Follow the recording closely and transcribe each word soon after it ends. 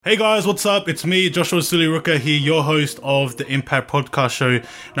Hey guys, what's up? It's me, Joshua Suliruka here, your host of the Impact Podcast Show.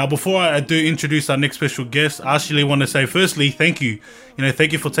 Now, before I do introduce our next special guest, I actually want to say, firstly, thank you.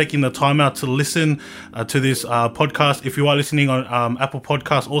 Thank you for taking the time out to listen to this podcast. If you are listening on Apple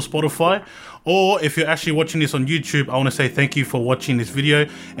Podcasts or Spotify, or if you're actually watching this on YouTube, I want to say thank you for watching this video.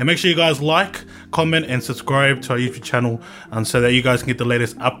 And make sure you guys like, comment, and subscribe to our YouTube channel so that you guys can get the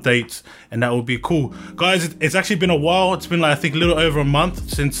latest updates. And that would be cool. Guys, it's actually been a while. It's been I think a little over a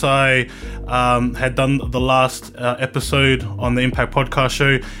month since I had done the last episode on the Impact Podcast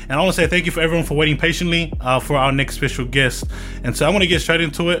Show. And I want to say thank you for everyone for waiting patiently for our next special guest. And so I want to get straight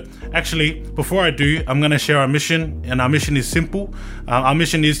into it. Actually, before I do, I'm going to share our mission. And our mission is simple. Our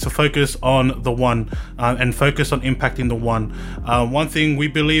mission is to focus on the one and focus on impacting the one. One thing we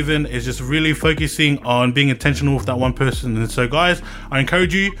believe in is just really focusing on being intentional with that one person. And so guys, I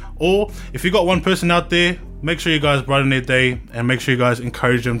encourage you, or if you got one person out there, make sure you guys brighten their day and make sure you guys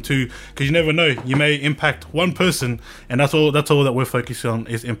encourage them too, because you never know, you may impact one person, and that's all that we're focusing on,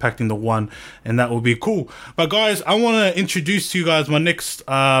 is impacting the one, and that will be cool. But guys, I want to introduce to you guys my next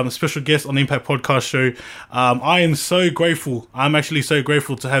special guest on the Impact Podcast Show. I am so grateful. I'm actually so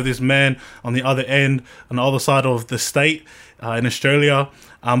grateful to have this man on the other end, on the other side of the state in Australia.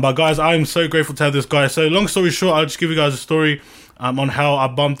 But guys, I am so grateful to have this guy. So long story short, I'll just give you guys a story on how I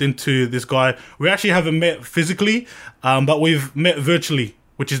bumped into this guy. We actually haven't met physically, but we've met virtually,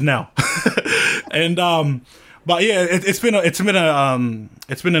 which is now. And but yeah, it's been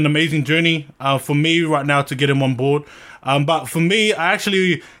an amazing journey for me right now to get him on board. But for me, I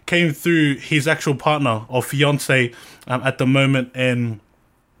actually came through his actual partner or fiance at the moment, and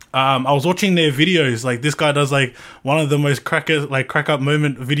I was watching their videos. Like, this guy does like one of the most crack up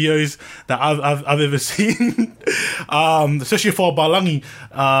moment videos that I've ever seen. Especially for Palangi,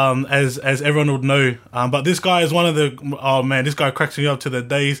 as everyone would know. But this guy is one of the, oh man, this guy cracks me up to the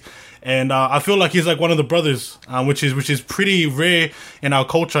days. And I feel like he's like one of the brothers, which is pretty rare in our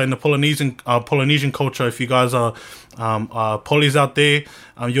culture, in the Polynesian culture. If you guys are polys out there,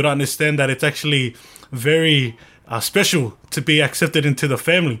 you'll understand that it's actually very special to be accepted into the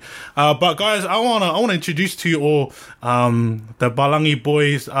family. But guys, I wanna introduce to you all the Palangi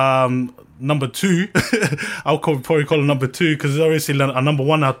boys, number two. I'll probably call him number two because there's obviously a number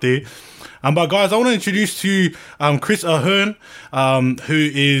one out there. But guys, I want to introduce to you Cris Ahern, who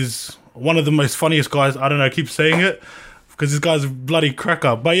is one of the most funniest guys. I don't know, I keep saying it because this guy's a bloody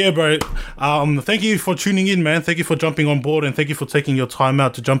cracker. But yeah, bro, thank you for tuning in, man. Thank you for jumping on board, and thank you for taking your time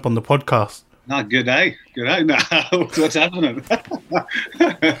out to jump on the podcast. No, good day. No, what's happening?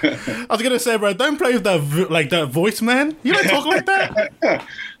 I was gonna say, bro, don't play with that voice, man. You don't talk like that.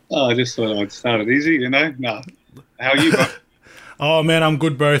 Oh, I just thought I'd start it easy, No. How are you, bro? Oh man, I'm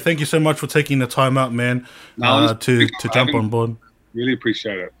good, bro. Thank you so much for taking the time out, man, to jump on board. Really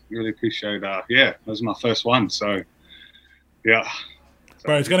appreciate it. Yeah, that was my first one, so yeah.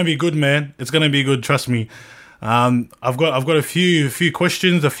 Bro, it's gonna be good, man. It's gonna be good. Trust me. I've got a few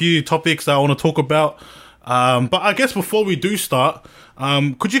questions, a few topics that I want to talk about. But I guess before we do start,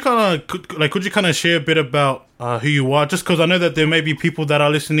 could you kind of share a bit about who you are? Just because I know that there may be people that are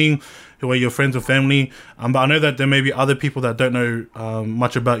listening who are your friends or family, but I know that there may be other people that don't know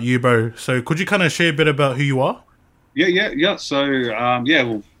much about you, bro. So could you kind of share a bit about who you are? Yeah. So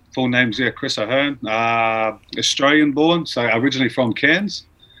well, full name's Cris Ahern, Australian born, so originally from Cairns.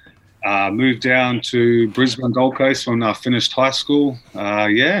 Moved down to Brisbane, Gold Coast when I finished high school.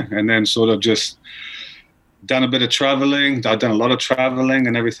 And then sort of just done a bit of traveling. I've done a lot of traveling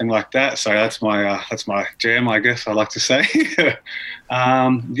and everything like that. So that's my jam, I guess I like to say.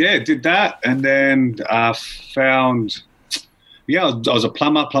 Did that, and then found. I was a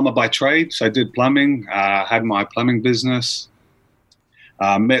plumber by trade. So I did plumbing. Had my plumbing business.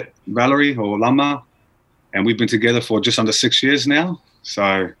 Met Valaree or Lama, and we've been together for just under 6 years now.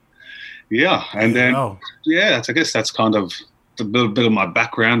 So. Yeah, and then I guess that's kind of a little bit of my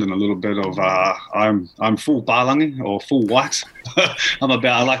background and a little bit of I'm full Palangi or full white.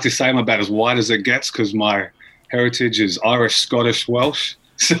 I like to say I'm about as white as it gets because my heritage is Irish, Scottish, Welsh.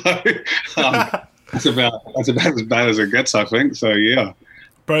 So that's about as bad as it gets, I think. So yeah,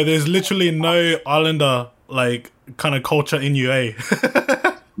 bro, there's literally no Islander kind of culture in UA.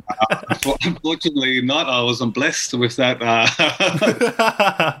 Unfortunately not. I wasn't blessed with that.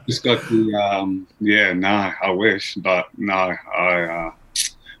 Just got the, I wish. But no, I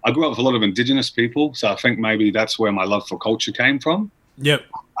grew up with a lot of Indigenous people, so I think maybe that's where my love for culture came from. Yep.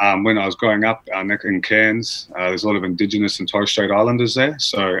 When I was growing up in Cairns, there's a lot of Indigenous and Torres-Strait Islanders there,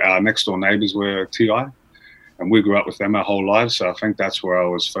 so our next door neighbours were TI, and we grew up with them our whole lives, so I think that's where I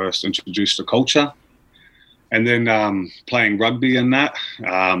was first introduced to culture. And then playing rugby and that,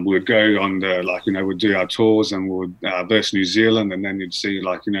 we'd go on we'd do our tours and we'd versus New Zealand, and then you'd see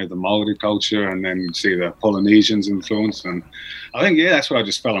the Maori culture, and then you'd see the Polynesians influence. And I think, that's where I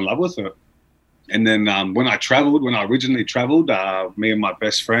just fell in love with it. And then when I originally traveled, me and my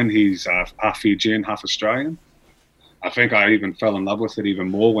best friend, he's half Fijian, half Australian. I think I even fell in love with it even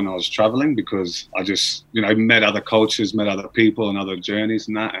more when I was traveling, because I just, met other cultures, met other people and other journeys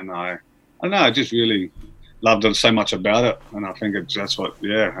and that. And I don't know, I just really loved it so much about it. And I think that's what,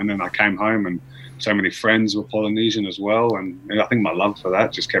 and then I came home and so many friends were Polynesian as well. And I think my love for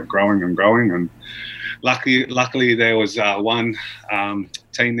that just kept growing and growing. And luckily there was one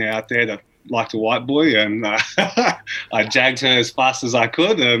teen out there that liked a white boy, and I jagged her as fast as I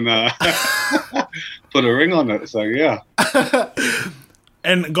could and put a ring on it. So, yeah.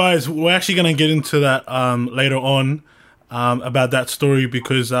 And guys, we're actually going to get into that later on about that story,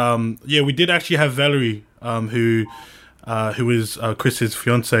 because, we did actually have Valaree, who is Chris's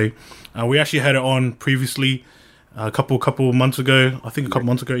fiance. We actually had it on previously a couple months ago. I think a couple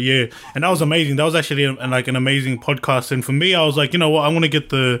months ago, yeah. And that was amazing. That was actually an amazing podcast. And for me, I was like, you know what, I'm gonna get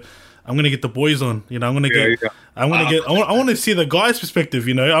the boys on. I want to see the guy's perspective.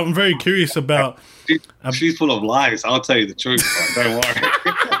 I'm very curious about. She's full of lies. I'll tell you the truth. Don't worry.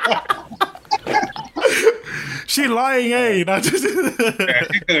 She lying, eh? No, she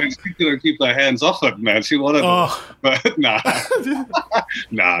couldn't keep her hands off it, man. She wanted it, but nah.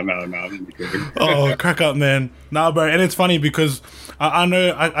 Oh, crack up, man. Nah, bro. And it's funny because I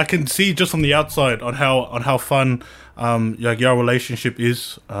know I can see just from the outside on how fun your relationship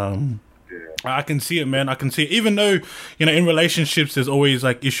is. I can see it, man. I can see it. Even though, in relationships there's always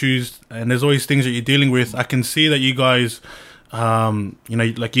issues and there's always things that you're dealing with. I can see that you guys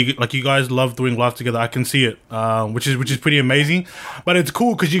you guys love doing life together. I can see it, which is pretty amazing. But it's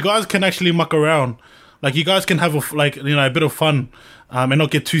cool because you guys can actually muck around. You guys can have a bit of fun, and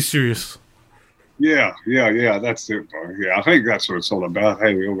not get too serious. Yeah. That's it, bro. Yeah, I think that's what it's all about.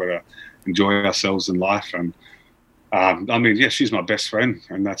 Hey, we all gotta enjoy ourselves in life, and she's my best friend,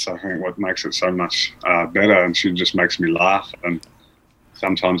 and that's, I think, what makes it so much better. And she just makes me laugh, and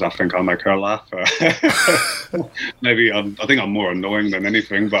sometimes I think I make her laugh. Maybe I think I'm more annoying than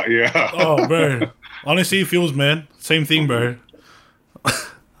anything, but yeah. Oh, bro. Honestly, it feels, man. Same thing, bro. I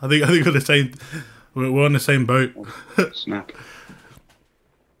think we're the same. We're on the same boat. Snap.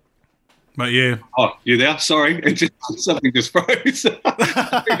 But yeah. Oh, you there? Sorry, something just froze. Nah,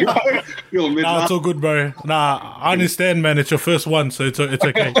 it's all good, bro. Nah, I understand, man. It's your first one, so it's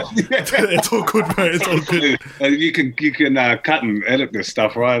okay. It's all good, bro. It's all good. You can cut and edit this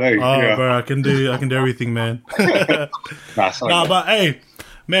stuff, right? Eh? Oh, yeah. Bro, I can do everything, man. But hey,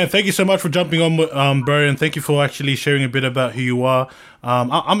 man, thank you so much for jumping on, bro, and thank you for actually sharing a bit about who you are.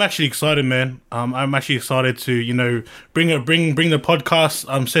 I'm actually excited, man. I'm actually excited to, bring the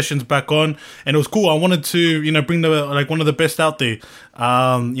podcast sessions back on, and it was cool. I wanted to, bring the one of the best out there,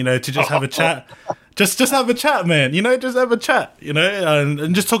 to just have a chat, just have a chat, man. Just have a chat,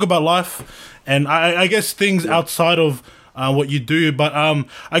 and just talk about life, and I guess things outside of what you do. But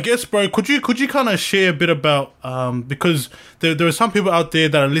I guess, bro, could you kind of share a bit about because there are some people out there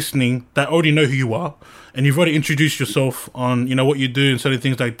that are listening that already know who you are, and you've already introduced yourself on what you do and certain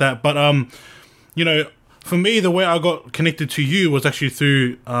things like that. But for me, the way I got connected to you was actually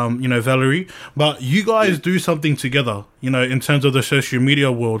through Valaree. But you guys do something together, in terms of the social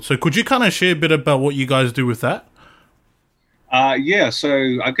media world. So could you kind of share a bit about what you guys do with that? So I guess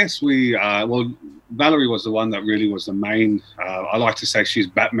Valaree was the one that really was the main. I like to say she's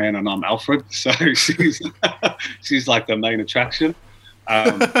Batman and I'm Alfred, so she's like the main attraction.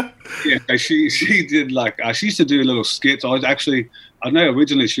 She did she used to do little skits. I know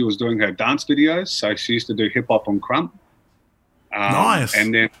originally she was doing her dance videos, so she used to do hip hop and crump. Nice.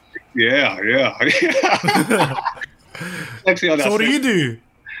 And then actually, so what do you do?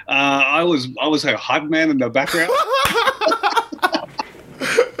 I was her hype man in the background.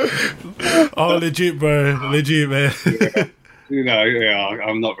 Oh, legit, bro. Legit, man.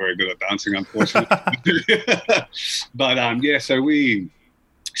 I'm not very good at dancing, unfortunately. But so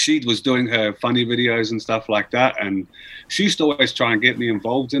she was doing her funny videos and stuff like that, and she used to always try and get me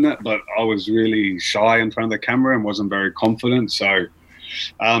involved in it, but I was really shy in front of the camera and wasn't very confident. So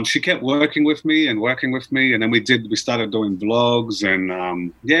she kept working with me, and then we started doing vlogs,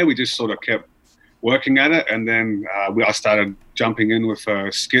 and we just sort of kept working at it, and then I started jumping in with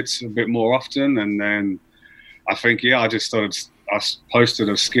skits a bit more often, and then I think I posted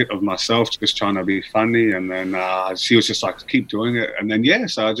a skit of myself just trying to be funny, and then she was just like, keep doing it, and then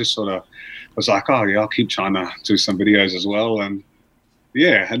so I just sort of was like, oh yeah, I'll keep trying to do some videos as well, and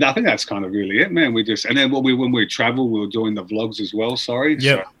yeah, and I think that's kind of really it, man. We just, and then when we travel, we were doing the vlogs as well. Sorry,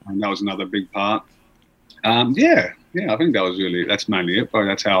 Yep. so and that was another big part. Yeah, I think that's mainly it, bro.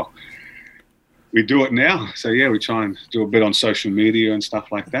 That's how we do it now. So yeah, we try and do a bit on social media and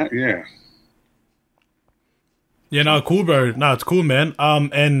stuff like that. Yeah. Yeah, no, cool, bro. No, it's cool, man.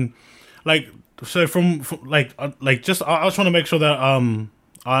 And like, so from like, just I just want to make sure that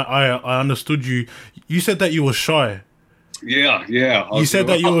I understood you. You said that you were shy. Yeah. You said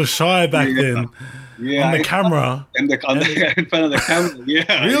that you were shy back then. Yeah, On the camera. in front of the camera.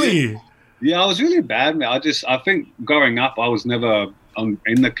 Yeah. Really? Yeah, I was really bad, man. I think growing up, I was never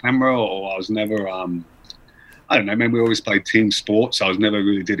in the camera, or I was never, I don't know, maybe we always played team sports. I was never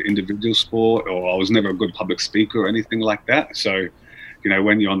really did individual sport, or I was never a good public speaker or anything like that. So,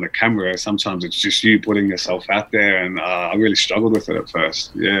 when you're on the camera, sometimes it's just you putting yourself out there, and I really struggled with it at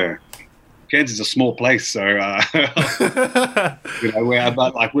first. Yeah. Cairns is a small place, so but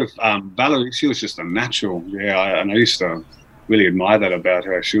like with Valaree, she was just a natural. Yeah, and I used to really admire that about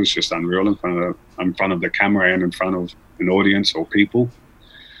her. She was just unreal in front of the camera and in front of an audience or people.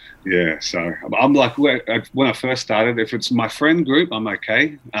 Yeah, so I'm like, when I first started, if it's my friend group, I'm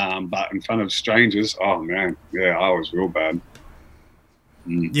okay, but in front of strangers, oh man, yeah, I was real bad.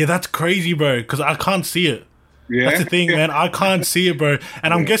 Yeah, that's crazy, bro. Because I can't see it. Yeah. That's the thing, man. I can't see it, bro.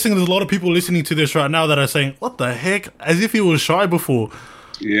 And I'm guessing there's a lot of people listening to this right now that are saying, what the heck? As if he was shy before.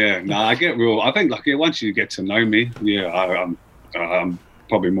 Yeah, no, I get real. I think, like, once you get to know me, I'm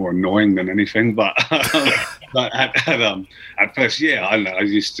probably more annoying than anything. But but at first, yeah, I know. I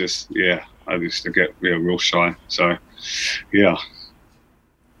used to get real shy. So, yeah.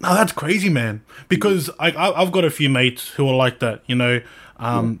 No, that's crazy, man. Because I've got a few mates who are like that,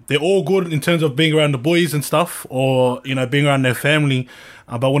 They're all good in terms of being around the boys and stuff, or being around their family.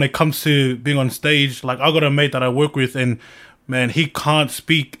 But when it comes to being on stage, like I got a mate that I work with, and man, he can't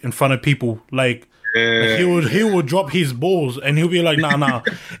speak in front of people. Like he would drop his balls, and he'll be like, nah.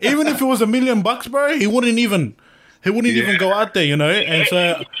 Even if it was $1 million, bro, he wouldn't even go out there, And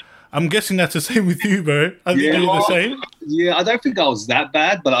so I'm guessing that's the same with you, bro. I think you're the same. Yeah, I don't think I was that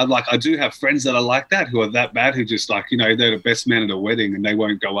bad, but I do have friends that are like that, who are that bad, who just like, they're the best man at a wedding and they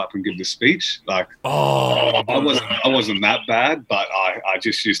won't go up and give the speech. Like, I wasn't that bad, but I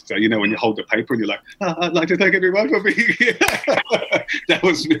just used to, when you hold the paper and you're like, I'd like to thank everyone for being here. That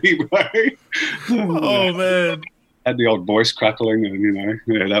was me, bro. Oh, man. Had the old voice crackling and,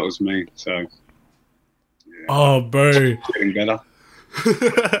 that was me. So, yeah. Oh, bro. Getting better.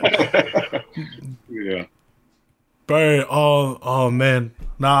 Yeah, bro. Oh man.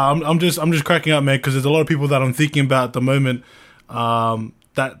 Nah, I'm just cracking up, man, because there's a lot of people that I'm thinking about at the moment.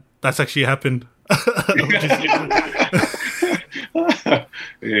 That's actually happened.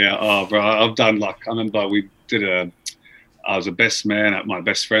 Yeah. Oh, bro. I've done I remember I was a best man at my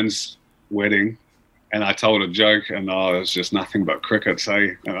best friend's wedding, and I told a joke, and it was just nothing but crickets,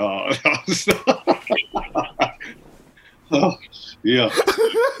 eh? And oh, yeah.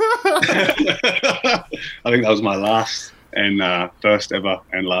 I think that was my last and first ever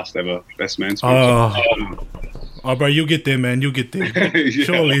and last ever best man speech. Oh, bro, you'll get there, man. You'll get there. Yeah.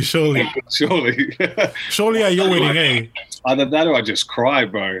 Surely. Surely at your wedding, eh? Either that or I just cry,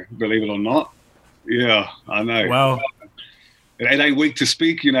 bro. Believe it or not. Yeah, I know. Wow. It ain't weak to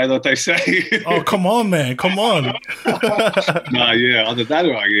speak, what they say. Oh, come on, man. Come on. No, yeah. Either that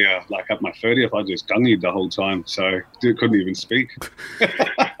or like at my 30th, I just gungied the whole time. So couldn't even speak.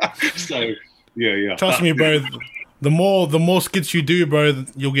 So, yeah. Trust me, bro. The more skits you do, bro,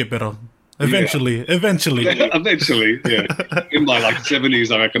 you'll get better. Eventually. Yeah. Eventually, yeah. In my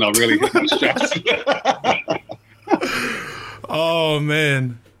 70s, I reckon I'll really hit my straps. Oh,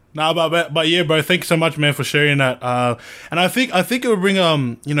 man. Nah, but yeah, bro. Thank you so much, man, for sharing that. And I think it would bring a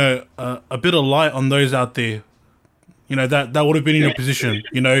bit of light on those out there, that would have been in your position.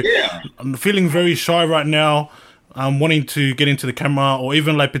 I'm feeling very shy right now. Wanting to get into the camera, or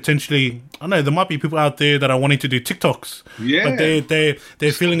even potentially, I don't know, there might be people out there that are wanting to do TikToks. Yeah. But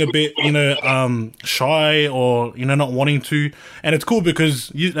they're feeling a bit, shy, or not wanting to. And it's cool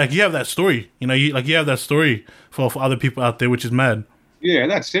because you have that story. You have that story for other people out there, which is mad. Yeah,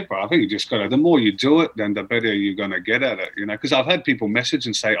 that's it, bro. I think you just got to, the more you do it, then the better you're going to get at it, because I've had people message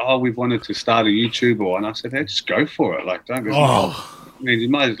and say, oh, we've wanted to start a YouTube, and I said, hey, just go for it. Don't go. I mean, you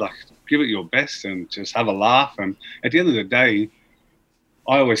might as well, give it your best and just have a laugh. And at the end of the day,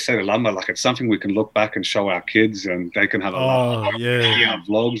 I always say to Lama, it's something we can look back and show our kids, and they can have a laugh. Yeah. Our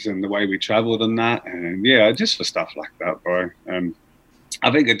vlogs and the way we traveled and that. And yeah, just for stuff like that, bro. I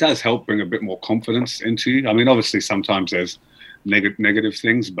think it does help bring a bit more confidence into you. I mean, obviously sometimes there's negative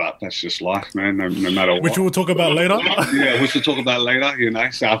things, but that's just life, man. No matter what. Which we'll talk about later. Yeah, which we'll talk about later.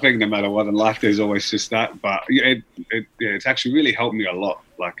 So I think no matter what in life, there's always just that. But it's actually really helped me a lot,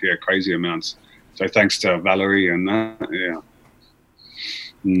 crazy amounts. So thanks to Valaree and that.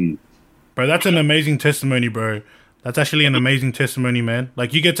 Yeah. Bro, that's an amazing testimony, bro. That's actually an amazing testimony, man.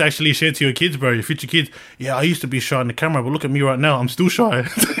 Like, you get to actually share to your kids, bro, your future kids. Yeah, I used to be shy on the camera, but look at me right now. I'm still shy.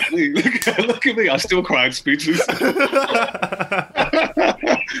 Look at me. I still cried speechless.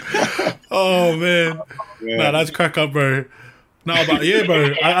 Oh, man. Yeah. Nah, that's crack up, bro. No, but yeah,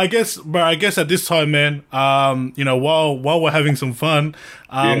 bro. I guess at this time, man, while we're having some fun,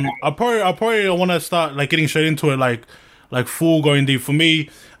 I probably want to start getting straight into it, like full going deep. For me,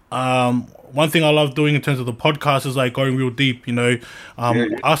 one thing I love doing in terms of the podcast is going real deep,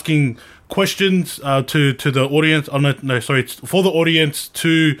 asking questions to the audience. For the audience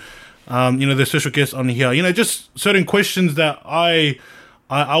to, the special guests on here. Just certain questions that I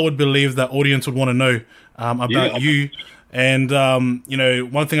would believe that audience would want to know about you. And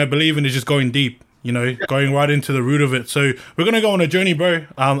one thing I believe in is just going deep. Going right into the root of it. So we're gonna go on a journey, bro.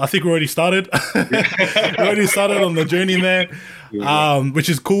 I think we already started. We already started on the journey, man. Which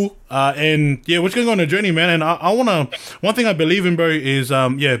is cool. And yeah, we're just gonna go on a journey, man. And I wanna. One thing I believe in, bro, is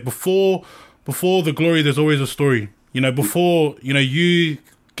before the glory, there's always a story. Before you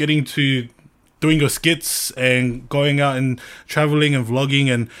getting to doing your skits and going out and traveling and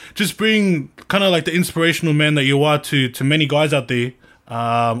vlogging and just being kind of like the inspirational man that you are to many guys out there.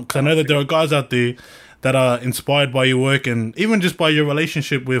 Because I know that there are guys out there that are inspired by your work and even just by your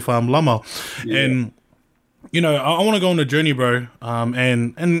relationship with Lama. Yeah. And I want to go on a journey, bro,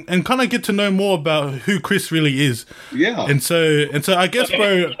 and kind of get to know more about who Cris really is. Yeah. And so I guess,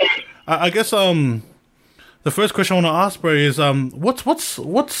 bro, I guess the first question I want to ask, bro, is what's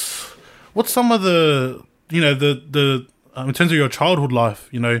some of the the in terms of your childhood life,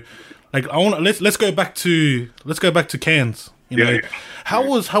 let's go back to Cairns. How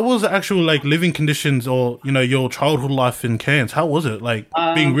was the actual living conditions or your childhood life in Cairns? How was it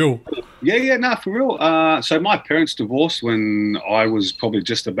being real? For real. So my parents divorced when I was probably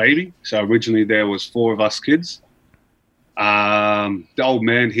just a baby. So originally there was 4 of us kids. The old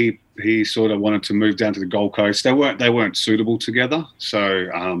man he sort of wanted to move down to the Gold Coast. They weren't suitable together. So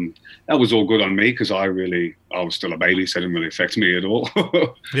that was all good on me because I was still a baby, so it didn't really affect me at all.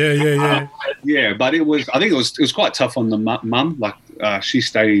 Yeah. But I think it was quite tough on the mum. She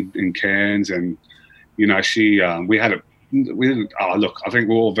stayed in Cairns, and I think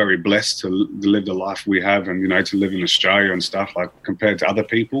we're all very blessed to live the life we have, and to live in Australia and stuff compared to other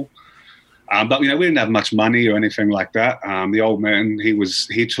people. But we didn't have much money or anything like that. The old man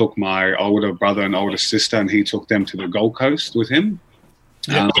he took my older brother and older sister, and he took them to the Gold Coast with him.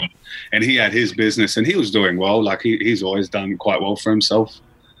 Yeah. And he had his business, and he was doing well. He's always done quite well for himself.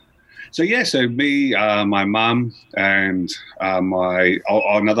 So me, my mum, and my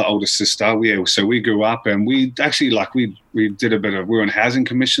another older sister. So we grew up, and we actually we did we were in housing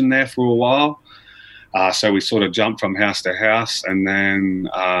commission there for a while. So we sort of jumped from house to house, and then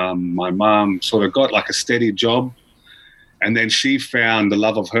my mum sort of got a steady job, and then she found the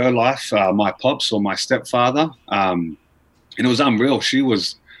love of her life, my pops or my stepfather, and it was unreal. She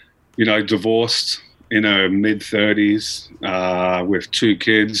was, divorced in her mid-30s with 2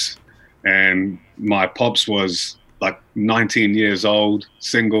 kids, and my pops was 19 years old,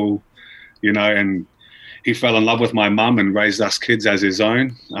 single, and he fell in love with my mum and raised us kids as his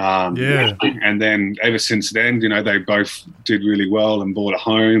own. And then ever since then, they both did really well and bought a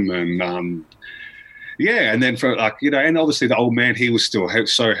home. And, and then for and obviously the old man, he was still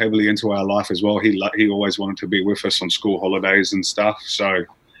so heavily into our life as well. He always wanted to be with us on school holidays and stuff. So,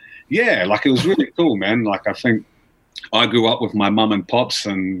 it was really cool, man. I think I grew up with my mum and pops,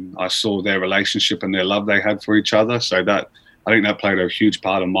 and I saw their relationship and their love they had for each other. So I think that played a huge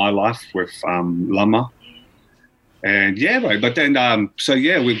part of my life with Lama. And but then,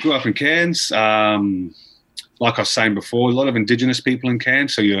 we grew up in Cairns. Like I was saying before, a lot of Indigenous people in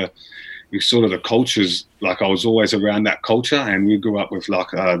Cairns. So you're sort of the cultures, I was always around that culture, and we grew up with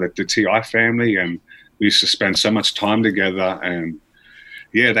the TI family, and we used to spend so much time together. And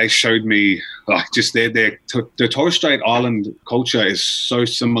they showed me just the Torres-Strait Island culture is so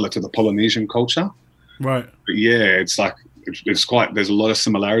similar to the Polynesian culture. Right. But it's there's a lot of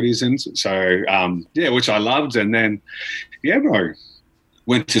similarities in it. So, which I loved. And then, bro,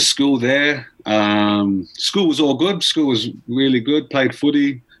 went to school there. School was all good. School was really good. Played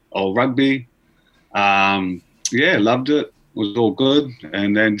footy or rugby. Loved it. Was all good.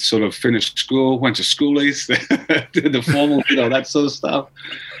 And then sort of finished school, went to schoolies, did the formal, that sort of stuff.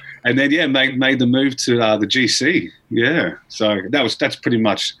 and then made the move to the GC. Yeah, so that's pretty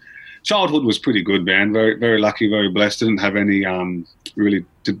much. Childhood was pretty good, man. Very very lucky, very blessed. Didn't have any I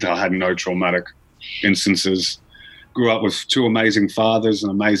had no traumatic instances. Grew up with two amazing fathers, an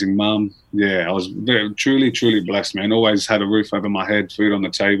amazing mum. Yeah, I was truly blessed, man. Always had a roof over my head, food on the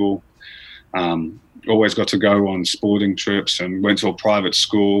table. Always got to go on sporting trips and went to a private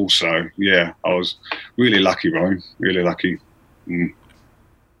school. So, yeah, I was really lucky, bro. Really lucky. Mm.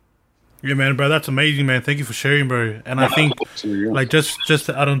 Yeah, man, bro, that's amazing, man. Thank you for sharing, bro. And I think, like, just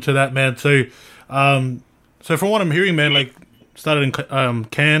to add on to that, man. So, from what I'm hearing, man, like, started in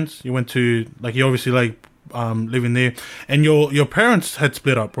Cairns. You went to, like, you obviously, like, living there. And your parents had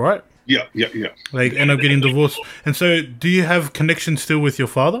split up, right? Yeah. Like, end up getting divorced. And so, do you have connection still with your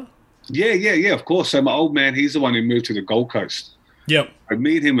father? Yeah, of course. So my old man, he's the one who moved to the Gold Coast. Yep.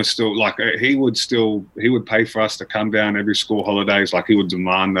 Me and him are still, like, he would pay for us to come down every school holidays. Like, he would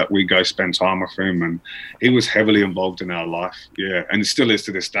demand that we go spend time with him. And he was heavily involved in our life. Yeah. And it still is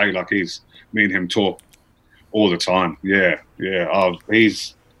to this day. Like, me and him talk all the time. Yeah. Oh,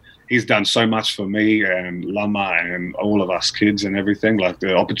 he's done so much for me and Lama and all of us kids and everything. Like,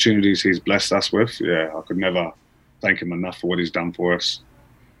 the opportunities he's blessed us with. Yeah. I could never thank him enough for what he's done for us.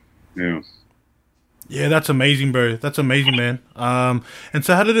 Yeah. Yeah, that's amazing, bro. That's amazing, man. And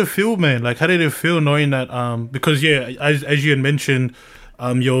so how did it feel, man? Like, how did it feel knowing that, because, yeah, as you had mentioned,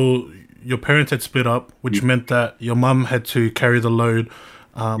 your parents had split up, which meant that your mum had to carry the load,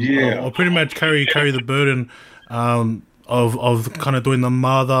 or pretty much carry the burden, of kind of doing the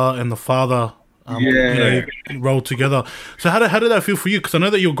mother and the father, role together. So how did that feel for you? Because I know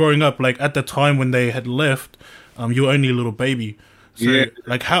that you were growing up, like, at the time when they had left, you were only a little baby. So,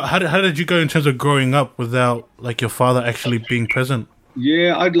 like, how did you go in terms of growing up without, like, your father actually being present?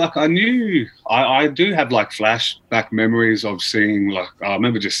 Yeah, I do have, like, flashback memories of seeing, like, I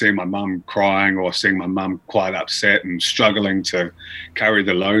remember just seeing my mum crying or seeing my mum quite upset and struggling to carry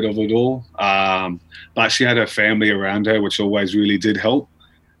the load of it all. But she had her family around her, which always really did help.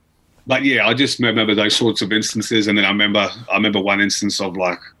 But yeah, I just remember those sorts of instances. And then I remember one instance of,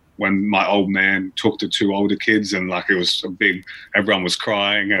 like, when my old man took the two older kids and, like, it was everyone was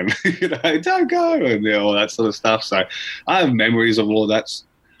crying and, don't go and all that sort of stuff. So I have memories of all that.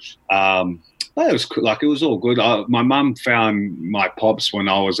 It was like, it was all good. My mum found my pops when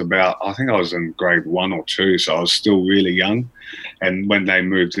I was I think I was in grade 1 or 2. So I was still really young. And when they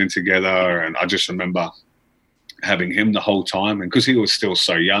moved in together, and I just remember having him the whole time. And because he was still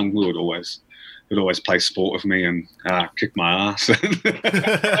so young, he'd always play sport with me and kick my ass.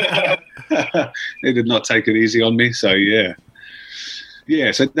 He did not take it easy on me. So, yeah.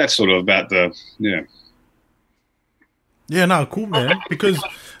 So that's sort of about Yeah, no, cool, man. Because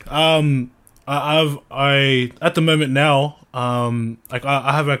I at the moment now, like,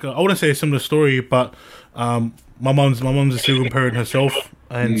 I have, like, I wouldn't say a similar story, but my mom's a single parent herself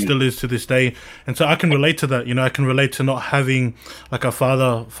and still is to this day. And so I can relate to that. I can relate to not having, like, a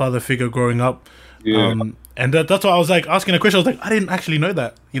father figure growing up. Yeah. And that's why I was, like, asking a question. I was like, I didn't actually know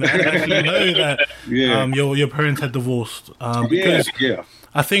that. I didn't actually know that your parents had divorced. Because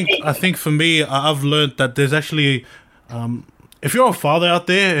I think for me, I've learned that there's actually, if you're a father out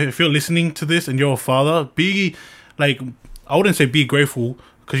there, if you're listening to this and you're a father, be, like, I wouldn't say be grateful,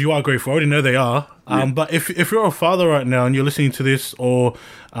 because you are grateful. I already know they are. But if you're a father right now and you're listening to this, or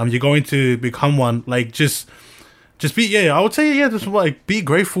you're going to become one, like, just be, I would say, just, like, be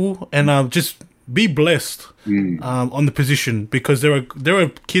grateful and just be blessed on the position, because there are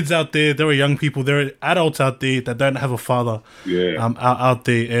kids out there, there are young people, there are adults out there that don't have a father out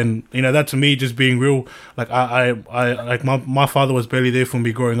there. And that, to me, just being real, like, I like, my father was barely there for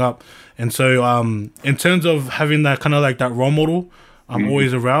me growing up. And so in terms of having that kind of, like, that role model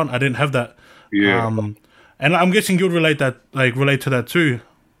always around, I didn't have that. And I'm guessing you'd relate to that too.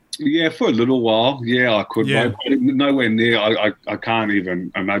 Yeah, for a little while. Yeah, I could. Yeah. But nowhere near. I can't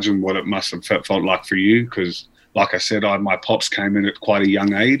even imagine what it must have felt like for you, because, like I said, my pops came in at quite a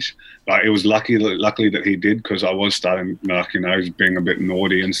young age. Like, it was luckily that he did, because I was starting, like, being a bit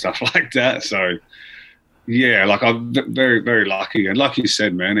naughty and stuff like that. So, yeah, like, I'm very, very lucky. And like you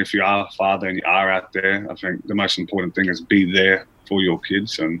said, man, if you are a father and you are out there, I think the most important thing is be there for your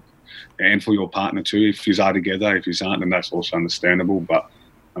kids and for your partner too. If you are together, if you aren't, then that's also understandable. But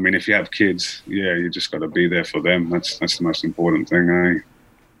I mean, if you have kids, you just got to be there for them. That's the most important thing, eh?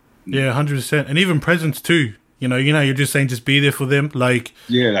 Yeah, 100%. And even presents too. You're just saying, just be there for them. Like,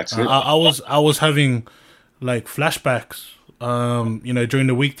 that's it. I was having, like, flashbacks, during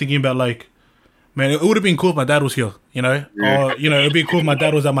the week, thinking about, like, man, it would have been cool if my dad was here, or it'd be cool if my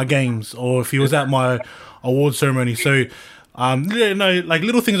dad was at my games, or if he was at my award ceremony. So, like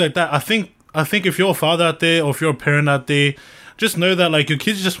little things like that. I think if you're a father out there or if you're a parent out there, just know that like your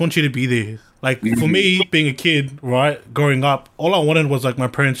kids just want you to be there. Like for me, being a kid, right, growing up, all I wanted was like my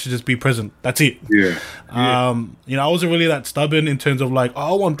parents to just be present. That's it. Yeah. I wasn't really that stubborn in terms of like,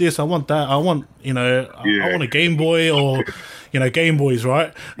 oh, I want this, I want that, I want, I want a Game Boy or, Game Boys,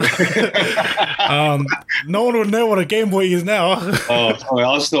 right? No one would know what a Game Boy is now. Oh, sorry,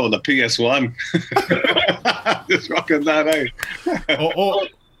 I was still on the PS1. Just rocking that,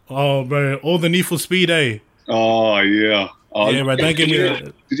 Oh, bro, all the Need for Speed, eh? Oh, yeah. Oh, yeah, bro, don't give me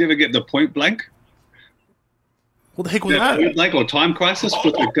that. Did you ever get the Point Blank? What the heck was that? Point Blank or Time Crisis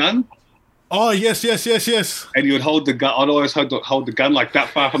with the gun? Oh, yes. And you would hold the gun. I'd always hold the gun like that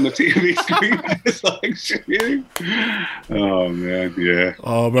far from the TV screen. Just like shooting. Oh, man, yeah.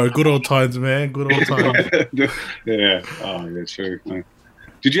 Oh, bro, good old times, man. Good old times. Yeah. Oh, yeah, true.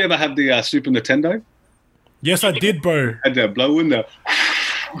 Did you ever have the Super Nintendo? Yes, I did, bro. Had the blow window.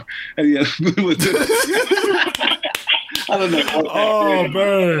 And yeah, I don't know. Oh,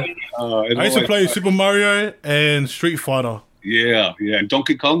 bro. I used to play Super Mario and Street Fighter. Yeah. And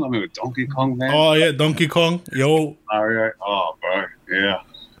Donkey Kong. I remember Donkey Kong, man. Oh, yeah, Donkey Kong. Yo. Mario. Oh, bro. Yeah.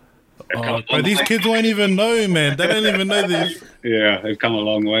 But these kids won't even know, man. They don't even know this. Yeah, they've come a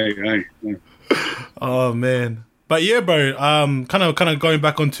long way. Eh? Yeah. Oh, man. But yeah, bro. Kind of going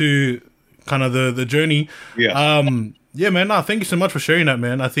back onto kind of the journey. Yeah. Yeah, man. No, thank you so much for sharing that,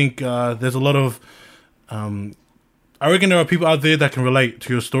 man. I think there's a lot of I reckon there are people out there that can relate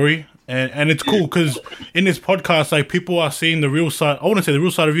to your story, and it's cool because in this podcast, like people are seeing the real side. I want to say the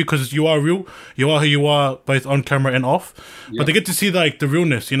real side of you because you are real. You are who you are, both on camera and off. Yeah. But they get to see like the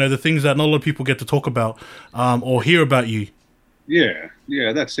realness, the things that not a lot of people get to talk about or hear about you. Yeah,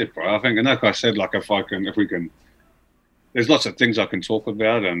 that's it, bro. I think, and like I said, like if we can. There's lots of things I can talk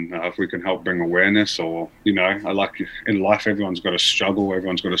about, and if we can help bring awareness, or I like in life, everyone's got a struggle,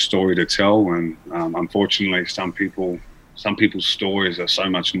 everyone's got a story to tell, and unfortunately, some people's stories are so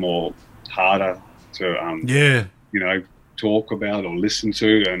much more harder to talk about or listen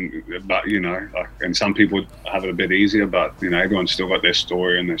to, but and some people have it a bit easier, but everyone's still got their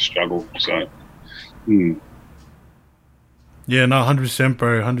story and their struggle. So, yeah, no, 100%,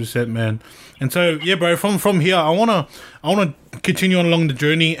 bro, 100%, man. And so, yeah, bro, from here, I wanna continue on along the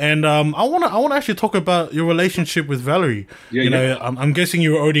journey, and I wanna actually talk about your relationship with Valaree. Yeah, I'm guessing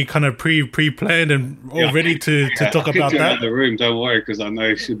you were already kind of pre-planned and all ready to talk about that. In the room, don't worry, because I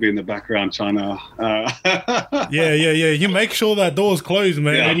know she'll be in the background trying to. Yeah. You make sure that door's closed,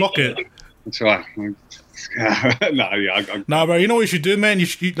 man. Yeah. You lock it. That's right. Nah, bro. You know what you should do, man? You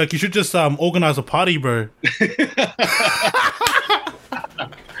should just organize a party, bro.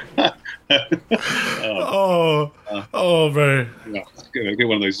 Bro. Yeah, get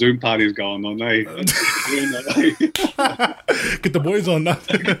one of those Zoom parties going on, eh? Get the boys on.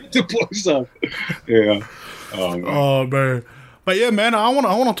 Get the boys on. Yeah. Oh, bro. But yeah, man, I want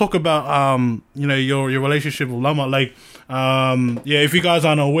to talk about your relationship with Lama. Like, if you guys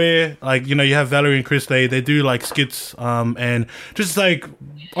aren't aware, like you have Valaree and Cris, they do like skits, and just like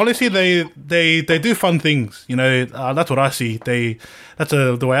honestly, they do fun things. That's what I see. That's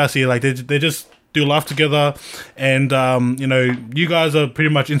the way I see it. Like they just do life together, and you guys are pretty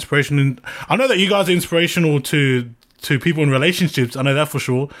much inspirational. I know that you guys are inspirational to people in relationships. I know that for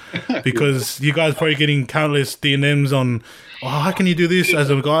sure, because you guys are probably getting countless DMs on, how can you do this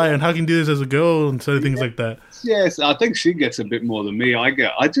as a guy and how can you do this as a girl and so things like that. Yes, I think she gets a bit more than me. I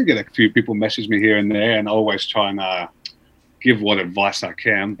do get a few people message me here and there, and I always try and give what advice I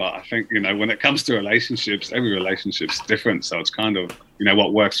can. But I think when it comes to relationships, every relationship's different. So it's kind of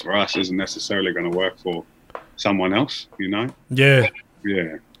what works for us isn't necessarily going to work for someone else. Yeah.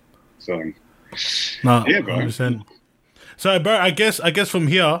 So no, yeah, bro. 100%. So, bro, I guess from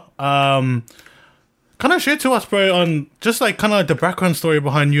here, kind of share to us, bro, on just like kind of like the background story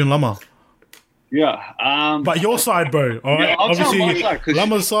behind you and Lama. Yeah. But your side, bro. All right. Yeah, I'll obviously, tell my side,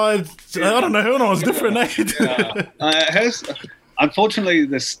 Lama's side. I don't know. Who knows? Different, Unfortunately,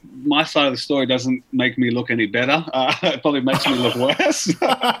 my side of the story doesn't make me look any better. It probably makes me look worse.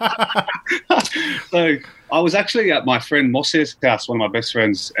 So I was actually at my friend Mosse's house, one of my best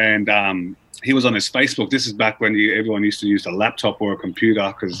friends, and he was on his Facebook. This is back when everyone used to use a laptop or a computer,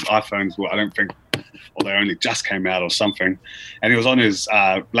 because iPhones were, I don't think, or they only just came out or something. And he was on his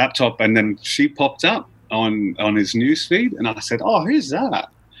laptop, and then she popped up on his newsfeed, and I said, "Oh, who's that?"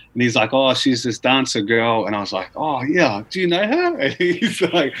 And he's like, "Oh, she's this dancer girl." And I was like, "Oh, yeah, do you know her?" And he's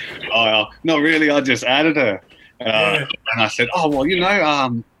like, "Oh, not really, I just added her." And I said, "Oh, well,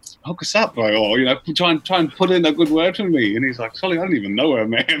 hook us up, bro, or try and put in a good word for me. And he's like, Solly, I don't even know her,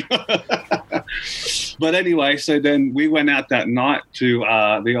 man. But anyway, so then we went out that night to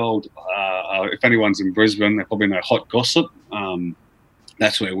the old. If anyone's in Brisbane, they probably know Hot Gossip.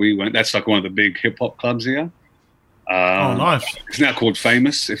 That's where we went. That's like one of the big hip hop clubs here. Oh, nice. It's now called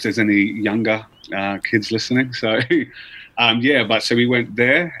Famous, if there's any younger kids listening. So, so we went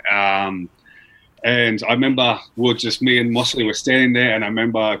there. And I remember me and Mosley were standing there, and I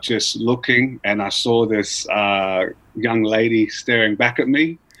remember just looking, and I saw this young lady staring back at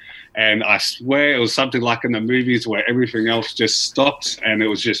me. And I swear it was something like in the movies where everything else just stopped, and it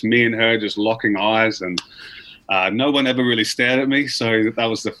was just me and her just locking eyes, and no one ever really stared at me. So that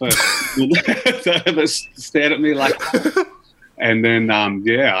was the first that ever stared at me like that. And then, I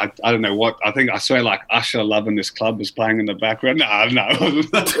don't know what, I swear like Usher Loving This Club was playing in the background. No.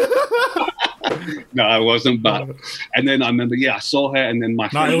 No, I wasn't. But and then I remember, I saw her, and then my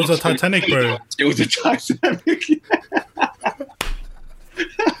friend. No, it was a Titanic, bro. It was a Titanic.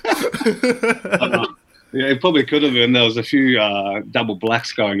 Yeah, it probably could have been. There was a few double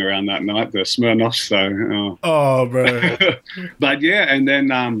blacks going around that night, the Smirnoffs. So, oh, bro. But and then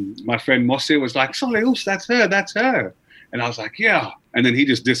my friend Mossy was like, "Solly, that's her," and I was like, "Yeah," and then he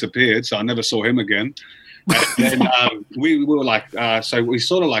just disappeared, so I never saw him again. And then we were like, so we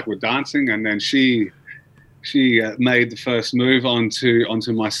sort of like were dancing, and then she made the first move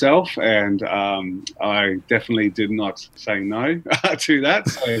onto myself, and I definitely did not say no to that.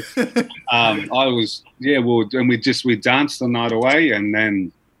 So I was we danced the night away, and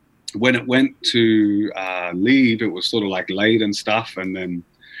then when it went to leave, it was sort of like late and stuff, and then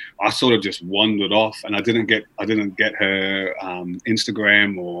I sort of just wandered off, and I didn't get her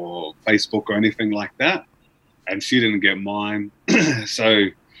Instagram or Facebook or anything like that. And she didn't get mine. So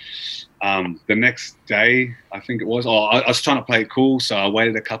the next day, I think it was, I was trying to play it cool, so I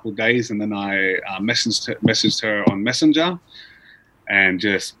waited a couple of days, and then I messaged her on Messenger, and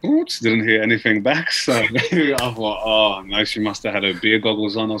just didn't hear anything back. So I thought, oh no, she must have had her beer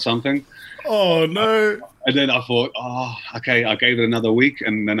goggles on or something. Oh no. And then I thought, oh, okay, I gave it another week,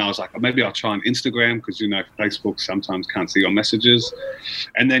 and then I was like, maybe I'll try on Instagram, because Facebook sometimes can't see your messages.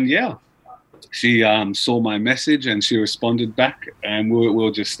 And then she saw my message, and she responded back, and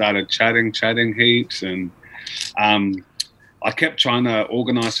we just started chatting heaps. And I kept trying to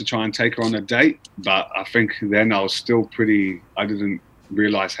organise to try and take her on a date, but I think then I was still I didn't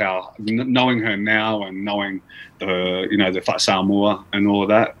realise how, knowing her now and knowing the Samoa and all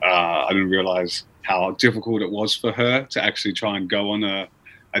that, I didn't realise how difficult it was for her to actually try and go on a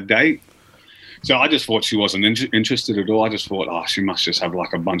date. So I just thought she wasn't interested at all. I just thought, she must just have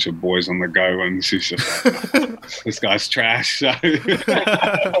like a bunch of boys on the go, and she's just like, this guy's trash. So,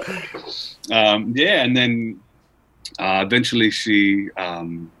 and then eventually I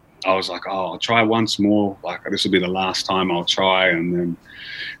was like, I'll try once more. Like, this will be the last time I'll try. And then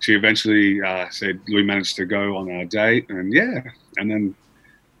she eventually said, we managed to go on our date, and and then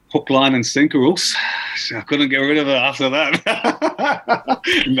hook, line, and sinker. I couldn't get rid of her after that.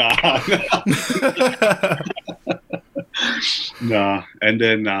 Nah. And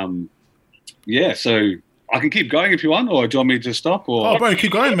then, so I can keep going if you want, or do you want me to stop? Or oh, bro,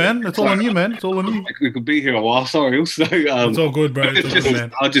 keep going, man. It's all on you, man. It's all on you. We could be here a while. Sorry. So, it's all good, bro.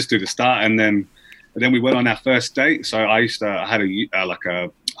 Man. I'll just do the start, and then we went on our first date. So I had a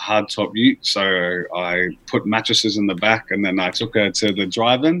hard top ute, so I put mattresses in the back, and then I took her to the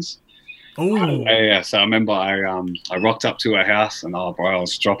drive-ins. Oh yeah! So I remember I rocked up to her house, and I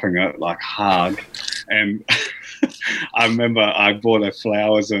was dropping it like hard, and I remember I bought her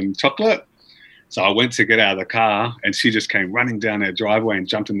flowers and chocolate. So I went to get out of the car, and she just came running down her driveway and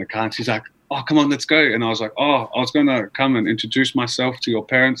jumped in the car, and she's like, "Oh, come on, let's go." And I was like, "Oh, I was going to come and introduce myself to your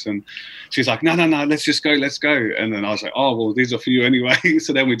parents." And she's like, no, let's just go. And then I was like, "Oh, well, these are for you anyway."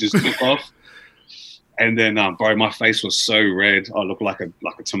 So then we just took off. And then, bro, my face was so red. I looked like a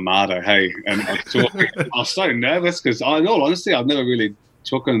tomato, hey. And I was so nervous, because in all honesty, I've never really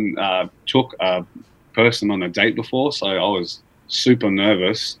took a person on a date before. So I was super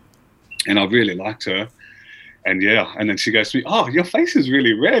nervous, and I really liked her. And and then she goes to me, "Oh, your face is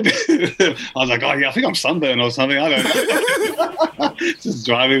really red." I was like, "Oh yeah, I think I'm sunburned or something. I don't know." Just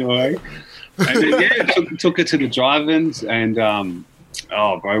driving away. And then took her to the drive-ins, and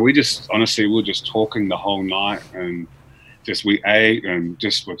bro, we were just talking the whole night, and we ate, and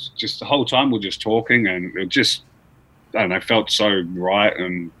just the whole time we're just talking, and it just, I don't know, felt so right,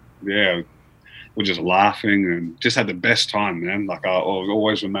 and we're just laughing and just had the best time, man. Like, I'll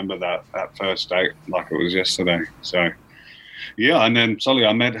always remember that first date like it was yesterday. So, and then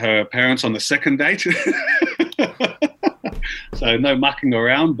I met her parents on the second date. So no mucking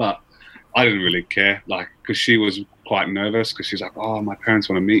around, but I didn't really care, like, because she was quite nervous because she's like, oh, my parents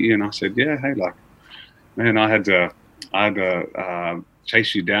want to meet you. And I said, yeah, hey, like, man, I had to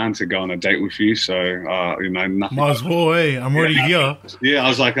chase you down to go on a date with you. So, nothing. Might as well, hey, I'm already here. Yeah, I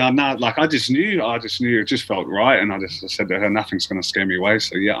was like, no, like, I just knew it just felt right. And I said to her, nothing's going to scare me away.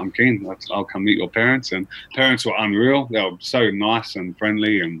 So, yeah, I'm keen. I'll come meet your parents. And parents were unreal. They were so nice and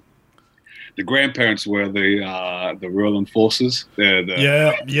friendly. And the grandparents were the real enforcers.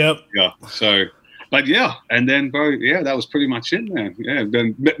 Yeah. So, but yeah, and then, bro, yeah, that was pretty much it, man. Yeah,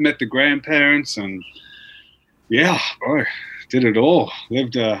 then met the grandparents, and yeah, bro, did it all.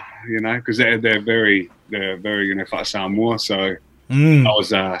 Lived, because they're very for Samoa. So I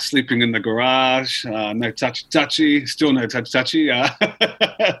was sleeping in the garage, no touchy, still no touchy.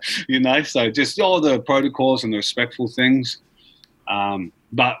 So just all the protocols and the respectful things.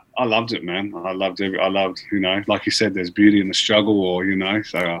 But I loved it, man. I loved, like you said, there's beauty in the struggle, or,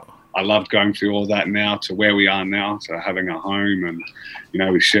 so I loved going through all that now to where we are now. So having a home, and,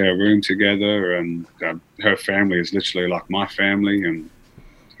 we share a room together, and her family is literally like my family. And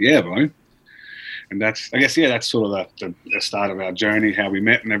yeah, bro. And that's sort of the start of our journey, how we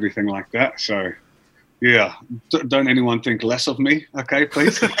met and everything like that. So yeah, don't anyone think less of me, okay,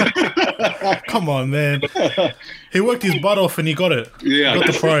 please? Come on, man. He worked his butt off and he got it. Yeah. Got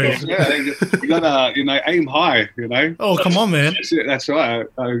the prize. Yeah, you gotta, aim high, Oh, come on, man. That's right.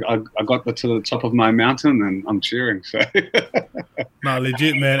 I got to the top of my mountain and I'm cheering, so. Nah,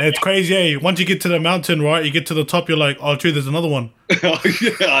 legit, man. It's crazy, eh? Once you get to the mountain, right, you get to the top, you're like, oh, true, there's another one. Oh,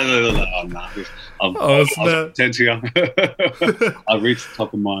 yeah. I'll pretend to you. I reached the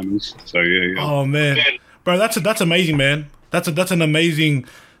top of mine, so yeah. Oh, man. Bro, that's amazing, man. That's an amazing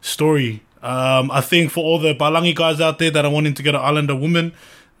story. I think for all the Palangi guys out there that are wanting to get an Islander woman,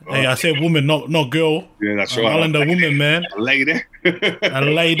 hey, I said woman, not girl. Yeah, that's right. Islander woman, man. A lady. A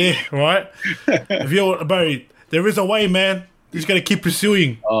lady, right? If you're, bro, there is a way, man. You just got to keep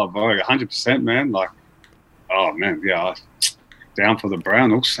pursuing. Oh, bro, 100%, man. Like, oh, man, yeah. Down for the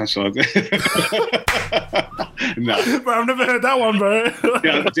Brownells. That's what I did. No. Bro, I've never heard that one, bro.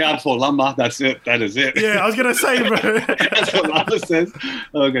 Yeah, down for Lumber. That's it. That is it. Yeah, I was going to say, bro. That's what Lumber says.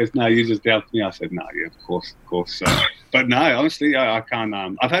 Oh, goes, no, you just down for me. I said, no, yeah, of course. So, but no, honestly, I can't.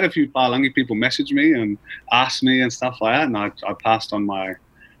 I've had a few Palangi people message me and ask me and stuff like that, and I passed on my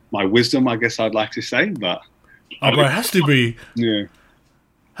wisdom, I guess I'd like to say. But oh, bro, it has to be. Yeah.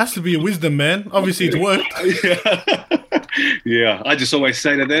 Has to be a wisdom, man. Obviously, it's worked. Yeah. I just always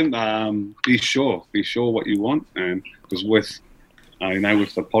say to them, be sure what you want, and because with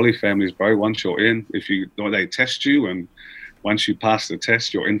the poly families, bro, once you're in, they test you, and once you pass the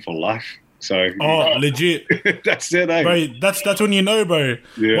test, you're in for life. So legit. That's it, eh? Bro, that's when you know, bro.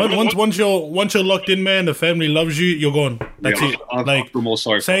 Yeah. Once you're locked in, man, the family loves you, you're gone. That's it. I feel more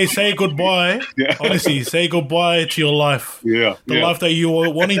sorry. Say goodbye. Yeah. Honestly, say goodbye to your life. Yeah. The life that you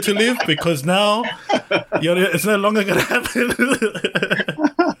were wanting to live, because now it's no longer gonna happen.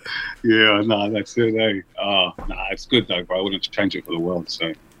 Yeah, no, that's it, eh? It's good though, bro. I wouldn't change it for the world.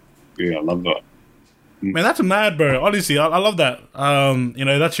 So yeah, I love that. Man, that's mad, bro. Honestly, I love that.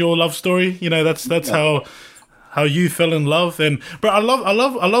 That's your love story. That's how you fell in love. And bro, I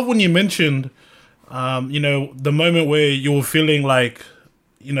love when you mentioned, the moment where you were feeling like,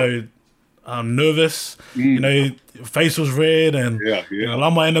 nervous. Face was red, and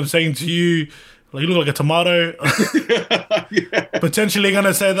Lama ended up saying to you, like, you look like a tomato. Yeah. Potentially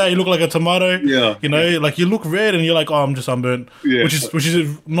gonna say that you look like a tomato. Yeah. Like you look red, and you're like, oh, I'm just sunburnt. Yeah. Which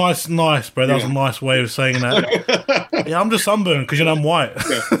is nice, bro. That was a nice way of saying that. Yeah, I'm just sunburnt because I'm white.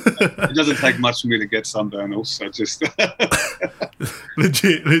 Yeah. It doesn't take much for me to get sunburnt. Also, just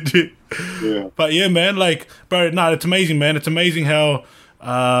legit. Yeah. But yeah, man, like, bro, it's amazing, man. It's amazing how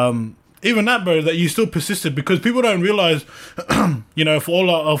even that, bro, that you still persisted, because people don't realize, for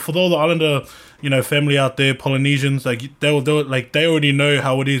all the Islander, family out there, Polynesians, like they already know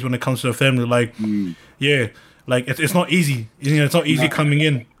how it is when it comes to a family. Like, yeah, like it's not easy. It's not easy coming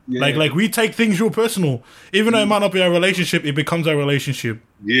in. Yeah. Like we take things real personal, even though it might not be our relationship. It becomes our relationship.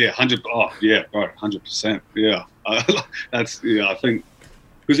 Yeah, 100. Oh, yeah, right, 100%. Yeah, that's I think.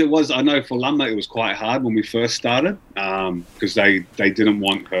 Because I know for Lama it was quite hard when we first started, because they didn't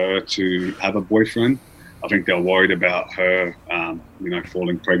want her to have a boyfriend. I think they were worried about her,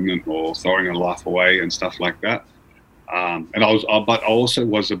 falling pregnant or throwing her life away and stuff like that. But I also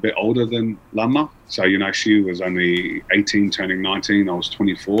was a bit older than Lama, so she was only 18, turning 19. I was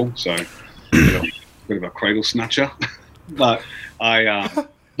 24, so a bit of a cradle snatcher. But I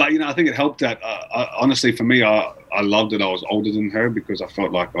think it helped that honestly for me, I loved that I was older than her, because I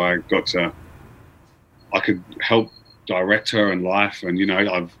felt like I could help direct her in life. And, you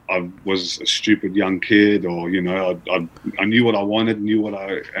know, I was a stupid young kid, or, you know, I knew what I wanted,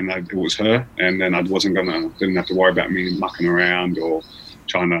 it was her. And then didn't have to worry about me mucking around or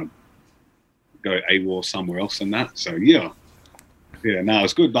trying to go AWOL somewhere else than that. So, yeah, no,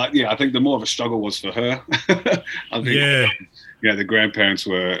 it's good. But, yeah, I think the more of a struggle was for her. I think, the grandparents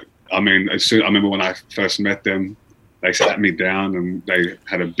were, I remember when I first met them, they sat me down and they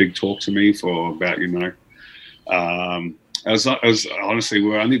had a big talk to me for about, you know, as honestly,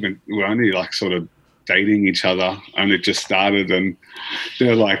 we're only like sort of dating each other, and it just started, and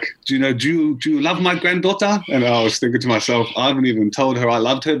they're like, do you love my granddaughter? And I was thinking to myself, I haven't even told her I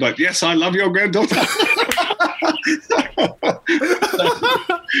loved her, but yes, I love your granddaughter.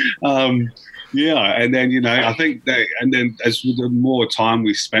 Yeah, and then, you know, I think as the more time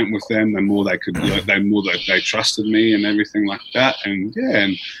we spent with them, the more they could, they trusted me and everything like that, and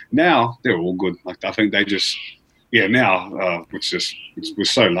now they're all good. Like, I think they just, now we're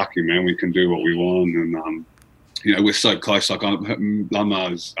so lucky, man. We can do what we want, and you know, we're so close. Like,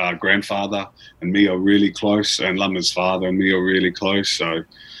 Lama's grandfather and me are really close, and Lama's father and me are really close. So.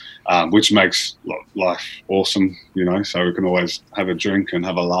 Which makes life awesome, you know. So we can always have a drink and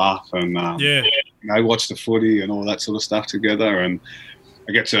have a laugh, and you know, watch the footy and all that sort of stuff together. And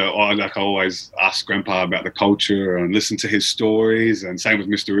I get to, I always ask Grandpa about the culture and listen to his stories. And same with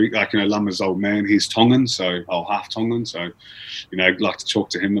Mr. Reek, like, you know, Lama's old man, he's Tongan, half Tongan. So, you know, I'd like to talk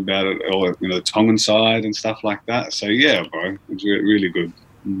to him about it, or, you know, the Tongan side and stuff like that. So yeah, bro, it's really good.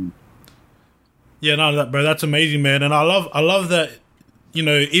 Yeah, no, bro, that's amazing, man. And I love that. You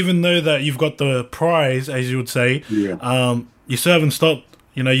know, even though that you've got the prize, as you would say, you still haven't stopped.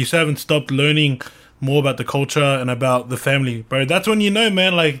 You know, you still haven't stopped learning more about the culture and about the family, bro. That's when you know,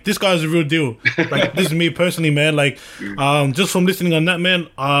 man, like, this guy's a real deal. Like, this is me personally, man. Like, just from listening on that, man,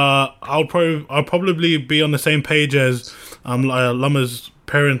 I'll probably be on the same page as Lama's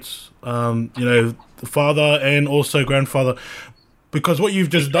parents, you know, the father and also grandfather, because what you've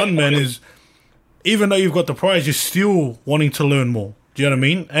just done, man, is even though you've got the prize, you're still wanting to learn more. Do you know what I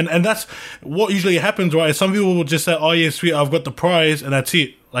mean? And that's what usually happens, right? Some people will just say, oh, yeah, sweet, I've got the prize, and that's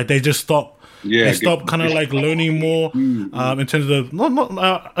it. Like, they just stop. Yeah, they stop kind of like learning more in terms of,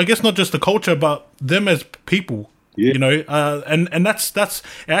 I guess not just the culture, but them as people, you know? And that's it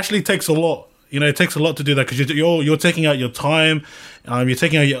actually takes a lot. You know, it takes a lot to do that, because you're taking out your time, you're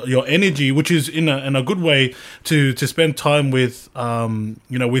taking out your energy, which is in a good way to spend time with,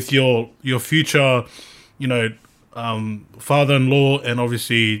 you know, with your future, you know, father-in-law and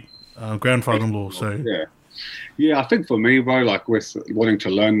obviously grandfather-in-law. So I think for me, bro, like, with wanting to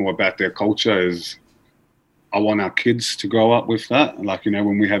learn more about their culture, is I want our kids to grow up with that. Like, you know,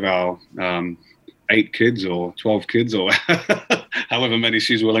 when we have our 8 kids or 12 kids or however many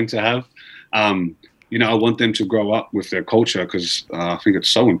she's willing to have, you know, I want them to grow up with their culture, because I think it's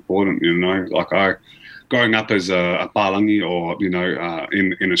so important, you know. Like, growing up as a Palangi, or, you know,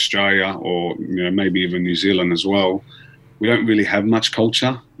 in Australia, or, you know, maybe even New Zealand as well, we don't really have much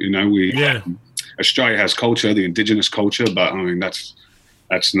culture. You know, Australia has culture, the indigenous culture, but I mean, that's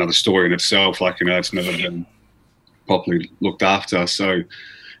another story in itself. Like, you know, it's never been properly looked after. So,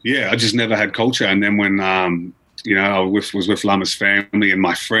 yeah, I just never had culture. And then when, you know, I was with Lama's family and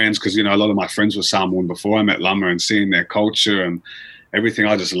my friends, because, you know, a lot of my friends were Samoan before I met Lama, and seeing their culture and everything,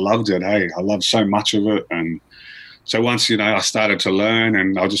 I just loved it. Hey, I loved so much of it. And so once, you know, I started to learn,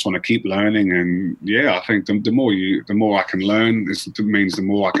 and I just want to keep learning. And yeah, I think the more I can learn, it means the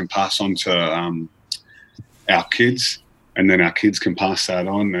more I can pass on to our kids, and then our kids can pass that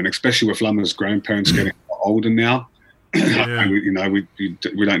on. And especially with Lama's grandparents getting older now, you know, we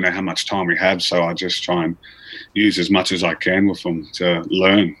don't know how much time we have, so I just try and use as much as I can with them to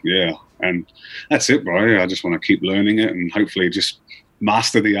learn. Yeah, and that's it, bro. I just want to keep learning it, and hopefully just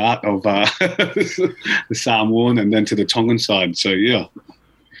master the art of the Samoan, and then to the Tongan side. So yeah.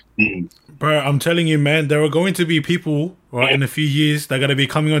 Bro, I'm telling you, man, there are going to be people, right, in a few years that are going to be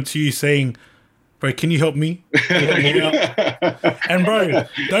coming on to you saying, bro, can you help me? Can you help me out? And bro,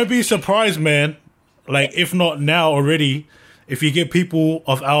 don't be surprised, man. Like, if not now already, if you get people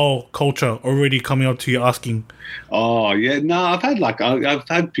of our culture already coming up to you asking. Oh, yeah. No, I've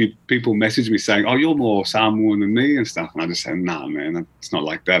had people message me saying, oh, you're more Samoan than me and stuff. And I just say, nah, man, it's not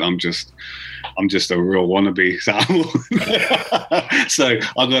like that. I'm just a real wannabe Samoan. So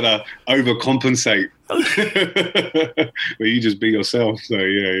I've got to overcompensate But you just be yourself. So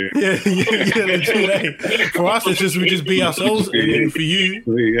yeah. For us, it's just we just be ourselves, and then for you,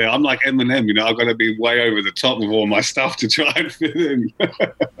 yeah, I'm like Eminem. I've got to be way over the top of all my stuff to try and fit in.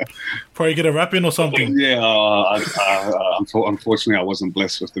 Probably get a rap in or something. Yeah, unfortunately, I wasn't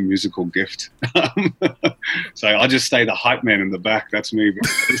blessed with the musical gift. So I just stay the hype man in the back. That's me.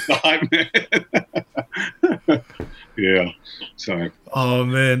 It's the hype man. Yeah. So. Oh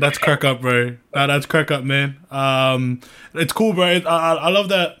man, that's crack up, bro. That's crack up, man. It's cool, bro. I love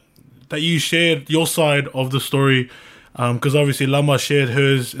that you shared your side of the story, because obviously Lama shared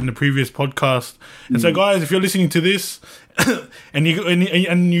hers in the previous podcast. And so, guys, if you're listening to this and you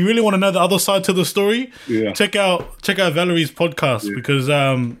really want to know the other side to the story, check out Valaree's podcast, because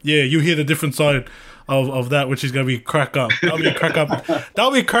you hear the different side of that, which is going to be crack up. That'll be crack up.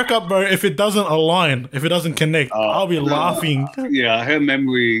 That'll be crack up, bro. If it doesn't align, if it doesn't connect, I'll be laughing. Yeah, her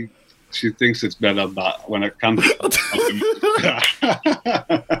memory, she thinks it's better, but when it comes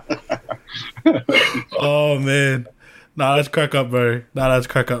oh man, that's crack up, bro. That's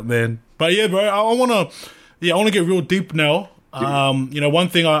crack up, man. But yeah, bro, I wanna get real deep now. One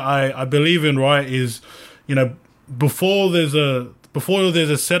thing I believe in, right, is before there's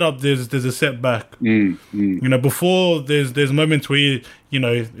a setup, there's a setback. Before there's moments where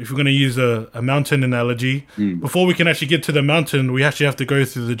if we're going to use a mountain analogy, before we can actually get to the mountain, we actually have to go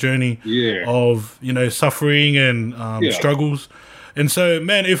through the journey of suffering and struggles. And so,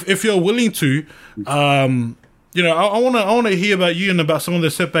 man, if you're willing to, I want to hear about you and about some of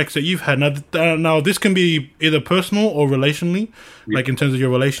the setbacks that you've had. Now this can be either personal or relationally, like in terms of your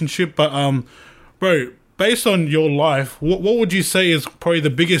relationship. But bro, based on your life, what would you say is probably the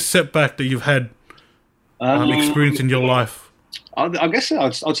biggest setback that you've had experienced in your life? I guess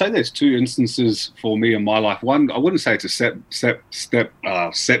I'd say there's two instances for me in my life. One, I wouldn't say it's a setback,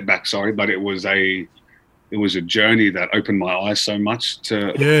 but it was a journey that opened my eyes so much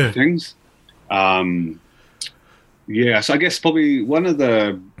to things. So I guess probably one of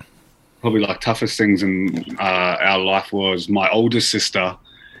the toughest things in our life was my older sister.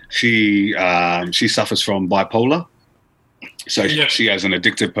 She suffers from bipolar, so she has an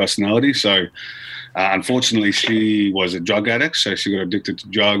addictive personality. So unfortunately, she was a drug addict, so she got addicted to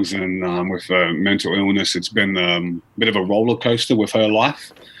drugs, and with mental illness, it's been a bit of a roller coaster with her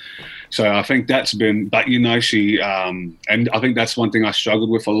life. So I think that's been, but she, and I think that's one thing I struggled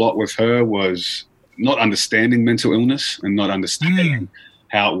with a lot with her was not understanding mental illness and not understanding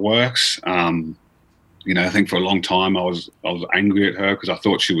how it works. I think for a long time I was angry at her because I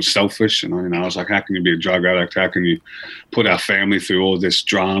thought she was selfish, and I was like, how can you be a drug addict? How can you put our family through all this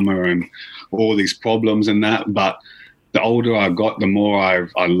drama and all these problems and that? But the older I got, the more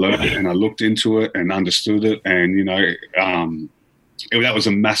I learned and I looked into it and understood it, and that was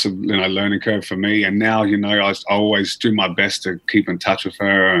a massive learning curve for me. And now I always do my best to keep in touch with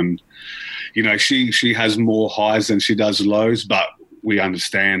her, and she has more highs than she does lows, but we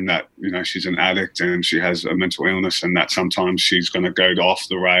understand that, she's an addict and she has a mental illness, and that sometimes she's going to go off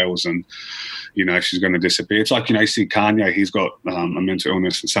the rails and, she's going to disappear. It's like, you see Kanye, he's got a mental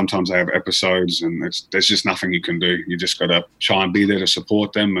illness, and sometimes they have episodes, and there's just nothing you can do. You just got to try and be there to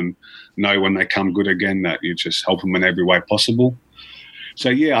support them and know when they come good again that you just help them in every way possible. So,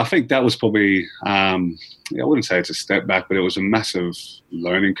 I think that was probably, I wouldn't say it's a step back, but it was a massive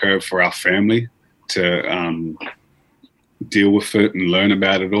learning curve for our family to deal with it and learn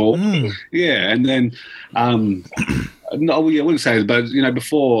about it all. And then I wouldn't say it, but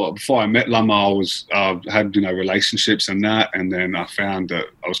before I met Lama, I had relationships and that, and then I found that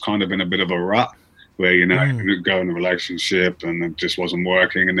I was kind of in a bit of a rut where you go in a relationship and it just wasn't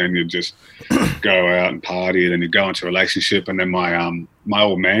working, and then you just go out and party, and then you go into a relationship, and then my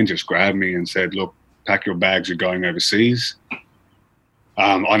old man just grabbed me and said, look, pack your bags, you're going overseas.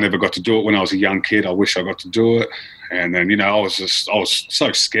 I never got to do it when I was a young kid. I wish I got to do it. And then, I was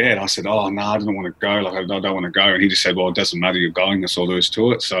so scared. I said, oh, no, I don't want to go. Like, I don't want to go. And he just said, well, it doesn't matter. You're going. That's all there is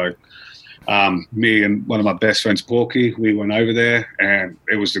to it. So me and one of my best friends, Porky, we went over there, and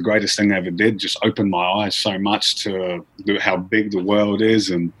it was the greatest thing I ever did. Just opened my eyes so much to how big the world is,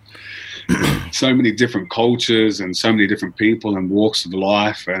 and so many different cultures and so many different people and walks of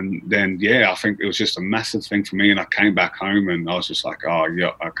life. And then, I think it was just a massive thing for me. And I came back home and I was just like, oh,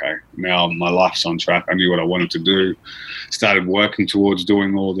 yeah, okay, now my life's on track. I knew what I wanted to do, started working towards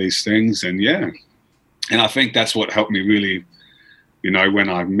doing all these things. And and I think that's what helped me really, when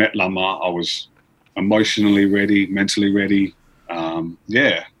I met Lama, I was emotionally ready, mentally ready.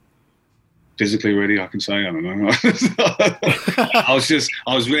 Physically ready, I can say. I don't know. I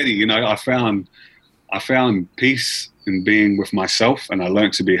was ready. I found peace in being with myself, and I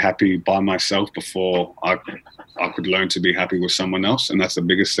learned to be happy by myself before I could learn to be happy with someone else. And that's the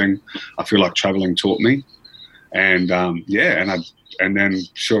biggest thing I feel like traveling taught me. And and then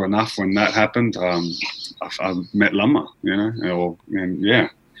sure enough, when that happened, I met Lama,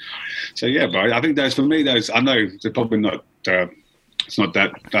 So yeah, bro, I think those, for me, those, I know they're probably not, it's not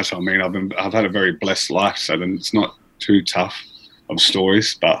that, that's what I mean. I've had a very blessed life, so then it's not too tough of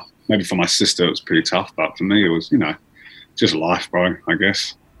stories, but maybe for my sister it was pretty tough, but for me it was, just life, bro, I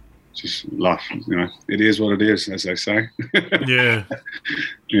guess. Just life, it is what it is, as they say. Yeah.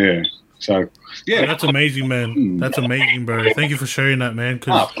 Yeah. So, yeah. Oh, that's amazing, man. That's amazing, bro. Thank you for sharing that, man.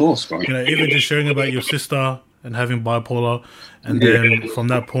 Of course, bro. Even just sharing about your sister and having bipolar, and then from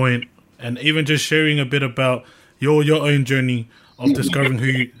that point, and even just sharing a bit about your own journey of discovering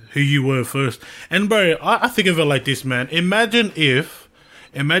who you were first. And bro, I think of it like this, man. Imagine if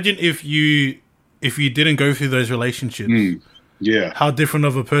you didn't go through those relationships. Yeah. How different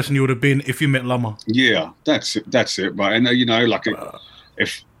of a person you would have been if you met Lama. Yeah, that's it, right? And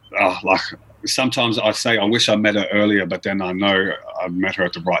sometimes I say I wish I met her earlier, but then I know I met her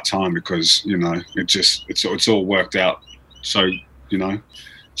at the right time because it's all worked out. So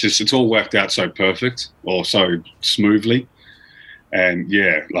it's all worked out so perfect or so smoothly, and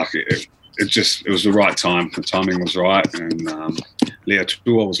yeah, like it was the right time. The timing was right, and Lea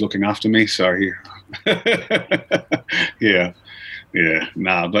Tua was looking after me, so he, yeah. Yeah,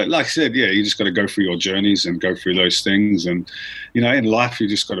 but like I said, yeah, you just got to go through your journeys and go through those things, and in life you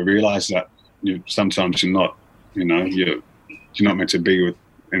just got to realize that sometimes you're not meant to be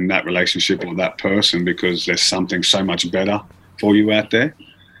in that relationship or that person because there's something so much better for you out there,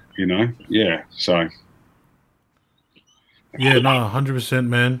 Yeah, so. Yeah, no, 100%,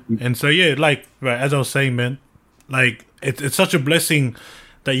 man. And so yeah, like right, as I was saying, man, like it's such a blessing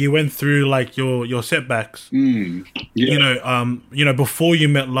that you went through like your setbacks, before you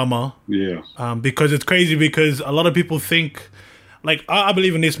met Lama. Yeah. Because it's crazy because a lot of people think, like, I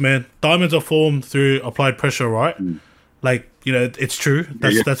believe in this, man. Diamonds are formed through applied pressure, right? Like, it's true.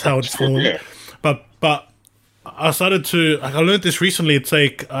 That's how it's formed. Yeah. But I started to, like, I learned this recently. It's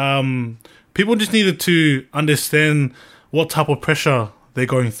like, people just needed to understand what type of pressure they're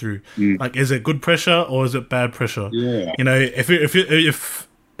going through. Like, is it good pressure or is it bad pressure? Yeah.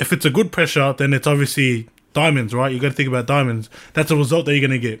 If it's a good pressure, then it's obviously diamonds, right? You got to think about diamonds. That's the result that you're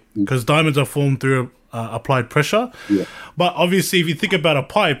going to get because diamonds are formed through applied pressure. Yeah. But obviously, if you think about a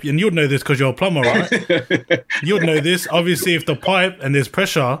pipe, and you'd know this because you're a plumber, right? You'd know this. Obviously, if the pipe and there's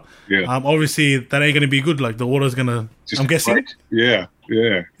pressure, obviously that ain't going to be good. Like the water's going to, I'm guessing. Break. Yeah,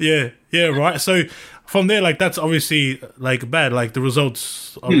 right? So from there, like that's obviously like bad. Like the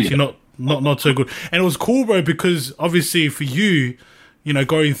results obviously not so good. And it was cool, bro, because obviously for you,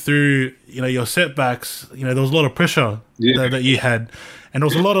 going through, your setbacks, there was a lot of pressure that you had. And there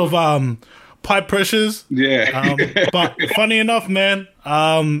was a lot of pipe pressures. Yeah. But funny enough, man,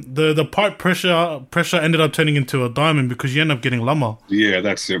 the pipe pressure ended up turning into a diamond because you end up getting Lama. Yeah,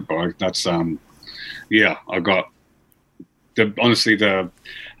 that's it, bro. That's, I got, people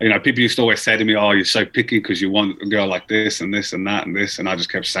used to always say to me, oh, you're so picky because you want a girl like this and this and that and this. And I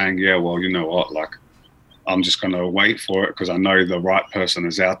just kept saying, yeah, well, you know what, like, I'm just going to wait for it because I know the right person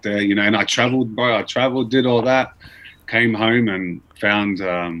is out there, and I traveled, bro. I traveled, did all that, came home and found,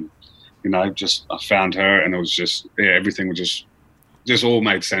 I found her, and it was just, everything was just all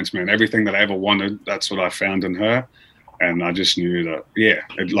made sense, man. Everything that I ever wanted, that's what I found in her. And I just knew that,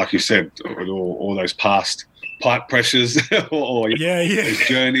 like you said, with all those past pipe pressures or those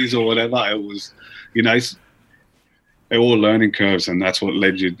journeys or whatever, it was, they're all learning curves, and that's what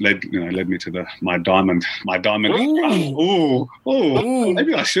led me to my diamond. Ooh.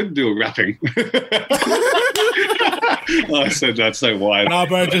 Maybe I should do rapping. I said that's so wide. Nah,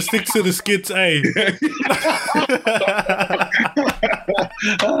 bro, just stick to the skits, eh?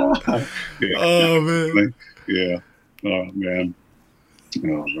 Oh man. Yeah. Oh man.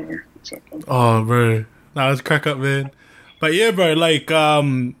 Oh bro. Oh bro. Nah, let's crack up, man. But yeah, bro, like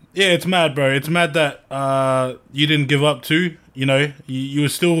it's mad, bro. It's mad that you didn't give up too. You were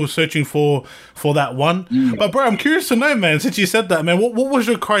still searching for that one. But bro, I'm curious to know, man. Since you said that, man, what was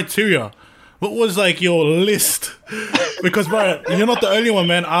your criteria? What was like your list? Because bro, you're not the only one,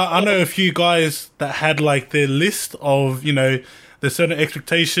 man. I know a few guys that had like their list of there's certain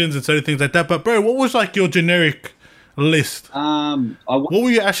expectations and certain things like that. But bro, what was like your generic list? What were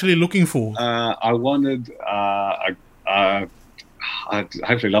you actually looking for? I wanted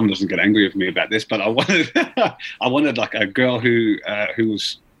hopefully Lum doesn't get angry with me about this, but I wanted like a girl who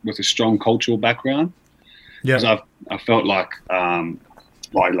was with a strong cultural background. Yeah, I felt like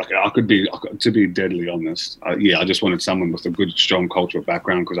Like to be deadly honest. I just wanted someone with a good, strong cultural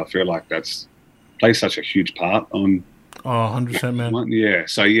background because I feel like that's plays such a huge part on. Oh, 100%, man. Yeah.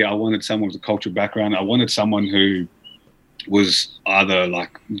 So I wanted someone with a cultural background. I wanted someone who was either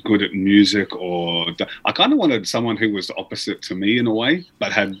like good at music or I kind of wanted someone who was the opposite to me in a way,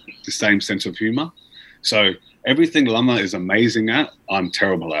 but had the same sense of humor. So everything Lama is amazing at, I'm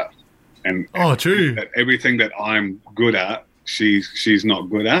terrible at. And true. Everything that I'm good at, she's not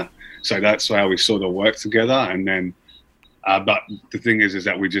good at. So that's how we sort of work together. And then, but the thing is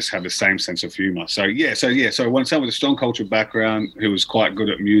that we just have the same sense of humor. So I wanted someone with a strong cultural background who was quite good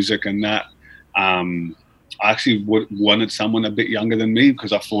at music and that. I actually wanted someone a bit younger than me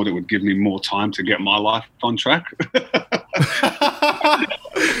because I thought it would give me more time to get my life on track.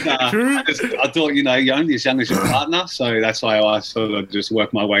 I thought, you're only as young as your partner, so that's why I sort of just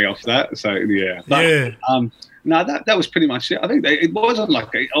worked my way off that. So that was pretty much it. I think it wasn't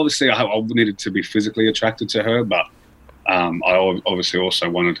like, obviously I needed to be physically attracted to her, but I obviously also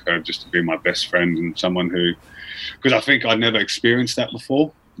wanted her just to be my best friend and someone who, because I think I'd never experienced that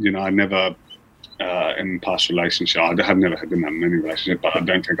before. I never, in past relationship, I've never had in that many relationships, but I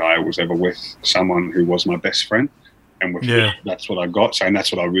don't think I was ever with someone who was my best friend. And that's what I got. So, and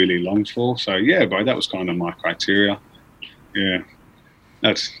that's what I really longed for. So, bro, that was kind of my criteria. Yeah.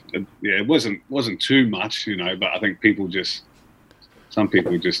 It wasn't too much, but I think some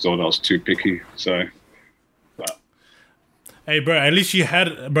people just thought I was too picky. So, but. Hey, bro, at least you had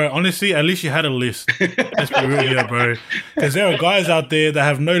a list. Let's be real here, bro. Because there are guys out there that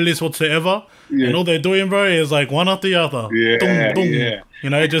have no list whatsoever. Yeah. And all they're doing, bro, is like one after the other. Yeah, boom. Yeah.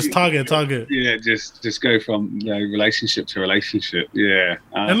 Just target. Yeah, just go from relationship to relationship. Yeah.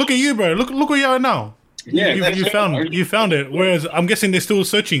 And look at you, bro. Look where you are now. Yeah, you found it. Whereas I'm guessing they're still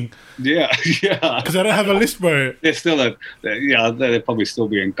searching. Yeah. Because I don't have a list, bro. They're still they're probably still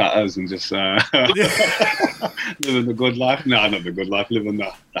being gutters and just living the good life. No, not the good life. Living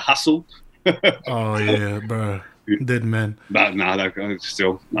the hustle. Oh yeah, bro. Dead man. But no,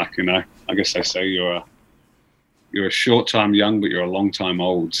 still like I guess they say you're a short time young, but you're a long time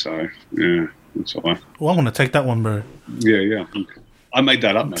old. So yeah, that's why. Well, I want to take that one, bro. Yeah. I made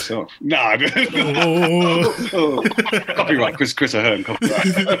that up myself. No, copyright, Cris Ahern, copyright.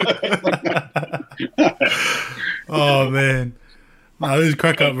 Oh man, no, this is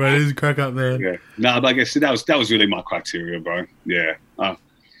crack up, bro. This is crack up, man. Yeah, no, but I guess that was really my criteria, bro. Yeah,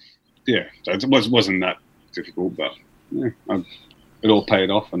 So it wasn't that difficult, but it all paid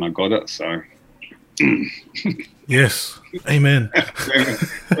off, and I got it. So yes, amen.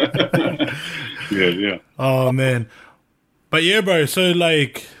 Yeah. Oh man. But yeah, bro, so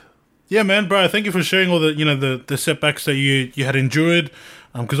man, bro, thank you for sharing all the the setbacks that you had endured,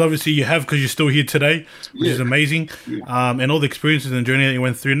 because obviously you have, because you're still here today, which is amazing, and all the experiences and journey that you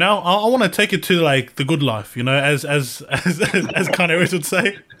went through. Now, I want to take it to the good life, as kind of would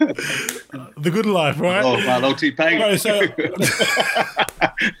say, the good life, right? Oh, my low T-Pain. Bro,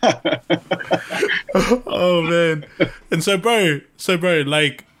 oh man, and so bro,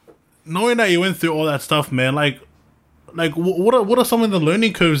 knowing that you went through all that stuff, man, what are some of the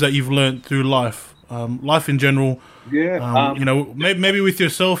learning curves that you've learned through life, life in general? Yeah, maybe with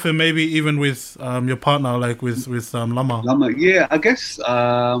yourself and maybe even with your partner, with Lama. Yeah, I guess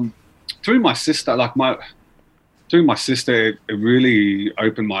through my sister, it really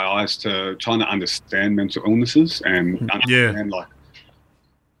opened my eyes to trying to understand mental illnesses and understand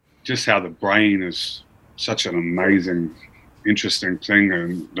just how the brain is such an amazing, interesting thing,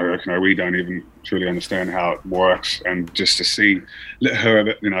 and we don't even truly understand how it works. And just to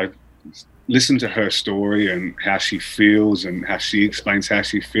listen to her story and how she feels and how she explains how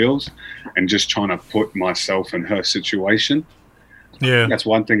she feels, and just trying to put myself in her situation. Yeah, that's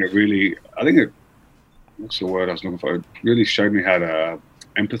one thing. What's the word I was looking for? It really showed me how to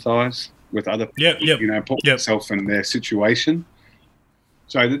empathize with other people. Put myself in their situation.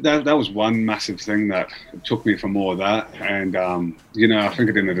 So that was one massive thing that took me for more of that. And, I think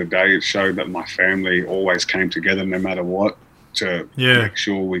at the end of the day, it showed that my family always came together no matter what to make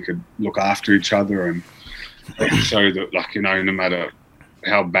sure we could look after each other, and show that, no matter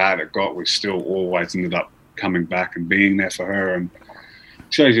how bad it got, we still always ended up coming back and being there for her. And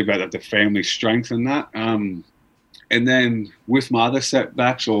it shows you about the family strength in that. And then with my other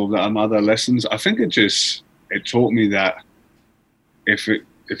setbacks or my other lessons, I think it taught me that if it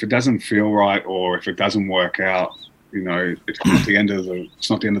doesn't feel right or if it doesn't work out, it's not the end of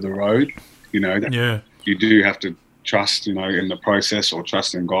the road. You do have to trust, in the process, or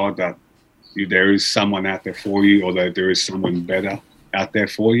trust in God that there is someone out there for you, or that there is someone better out there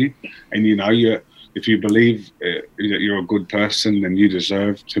for you. And if you believe that you're a good person, then you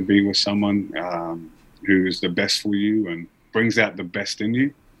deserve to be with someone who is the best for you and brings out the best in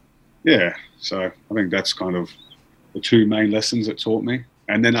you. Yeah, so I think that's kind of the two main lessons it taught me.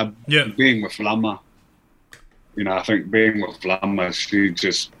 And then being with Lama, I think being with Lama, she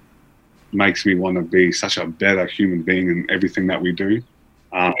just makes me want to be such a better human being in everything that we do.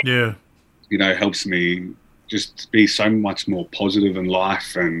 Helps me just be so much more positive in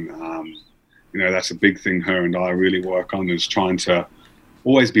life. And, that's a big thing her and I really work on, is trying to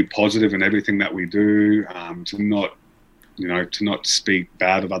always be positive in everything that we do, to not speak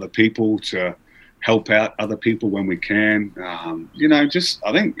bad of other people, to help out other people when we can. I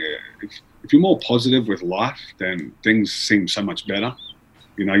think if you're more positive with life, then things seem so much better.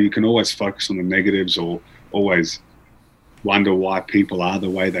 You can always focus on the negatives or always wonder why people are the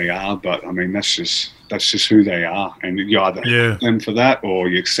way they are. But I mean, that's just who they are. And you either accept them for that, or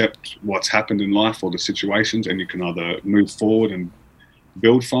you accept what's happened in life or the situations, and you can either move forward and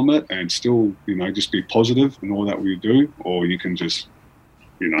build from it and still, just be positive in all that we do, or you can just,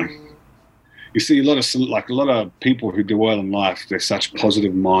 you see a lot of people who do well in life, they're such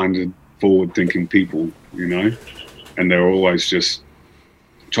positive-minded, forward-thinking people, and they're always just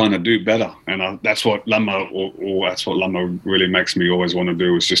trying to do better. And that's what Lama, or that's what Lama really makes me always want to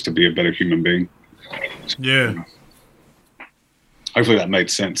do, is just to be a better human being. Yeah. Hopefully that made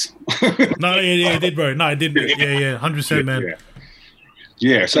sense. No, it did, bro. No, it did. Yeah, 100%, man.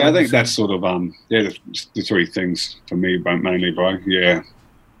 Yeah, so I think that's sort of the three things for me, mainly, bro. Yeah,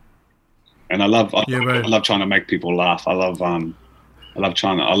 and I love trying to make people laugh. I love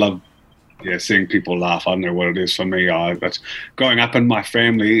seeing people laugh. I don't know what it is for me. That's growing up in my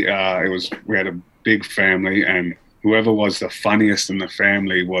family. We had a big family, and whoever was the funniest in the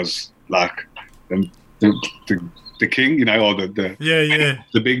family was like the king, or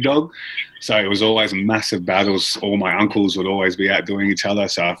the big dog. So it was always massive battles. All my uncles would always be outdoing each other.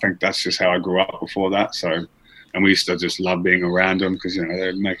 So I think that's just how I grew up before that. So, and we used to just love being around them because,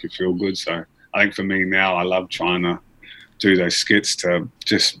 they make you feel good. So I think for me now, I love trying to do those skits to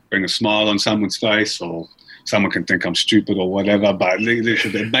just bring a smile on someone's face, or someone can think I'm stupid or whatever, but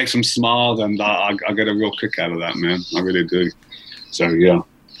if it makes them smile, then I get a real kick out of that, man. I really do. So, yeah.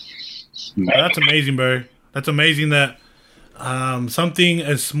 That's amazing, bro. That's amazing that something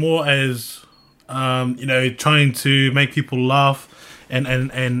as small as trying to make people laugh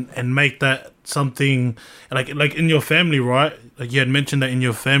and make that something like in your family, right? Like you had mentioned that in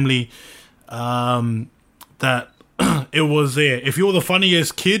your family, that it was there. If you're the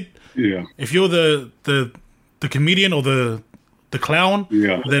funniest kid, if you're the comedian or the clown,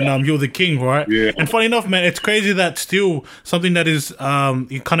 then you're the king, right? Yeah. And funny enough, man, it's crazy that still something that is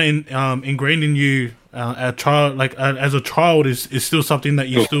kind of ingrained in you as a child is still something that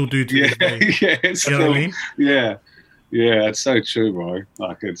you still do to this day. It's you know what I mean? Yeah, it's so true, bro.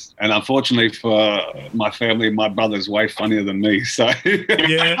 And unfortunately for my family, my brother's way funnier than me, so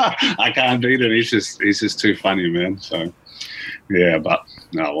I can't beat it. He's just too funny, man. So but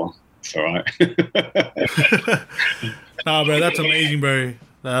no, well, it's all right. Nah, bro, that's amazing, bro.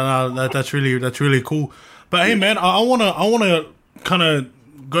 That's really cool. But hey, man, I wanna kind of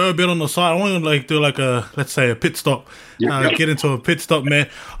go a bit on the side. I want to do let's say a pit stop. Get into a pit stop, man.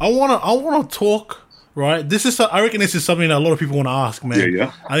 I wanna talk. Right, I reckon this is something that a lot of people want to ask, man.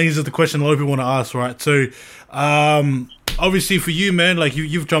 Yeah. I think this is the question a lot of people want to ask, right? So, obviously for you, man, like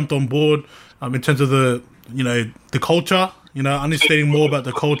you've jumped on board in terms of the culture. Understanding more about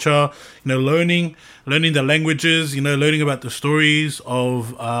the culture, learning the languages, learning about the stories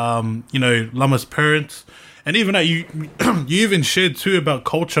of, Lama's parents. And even that you even shared too about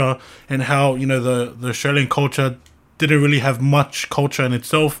culture and how, the Australian culture didn't really have much culture in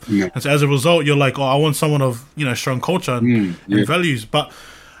itself. Yeah. And so as a result, you're like, I want someone of, strong culture and values. But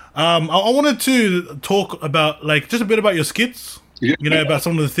I wanted to talk about just a bit about your skits. About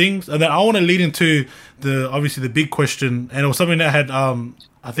some of the things, and then I want to lead into the big question, and it was something that had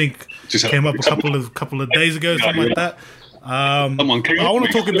I think just came up a couple of days ago, something like that. Someone came. I want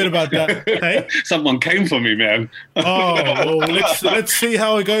to talk a bit about that. Hey, someone came for me, man. Oh, well, let's see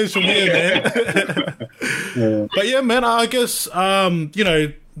how it goes from here, man. But yeah, man, I guess in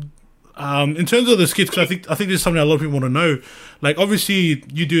terms of the skits, 'cause I think this is something a lot of people want to know. Like, obviously,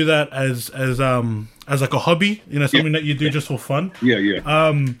 you do that as like a hobby, something that you do just for fun. Yeah.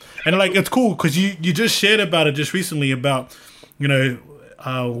 And it's cool because you just shared about it just recently about where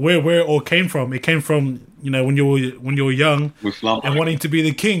it all came from. It came from when you were young and wanting to be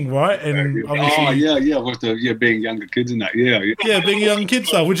the king, right? And obviously, with being younger kids and that, being young kids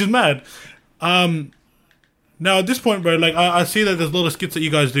stuff, which is mad. Now at this point, bro, I see that there's a lot of skits that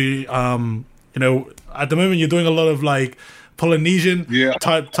you guys do, at the moment you're doing a lot of like Polynesian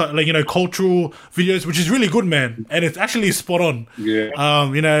type like cultural videos, which is really good, man, and it's actually spot on.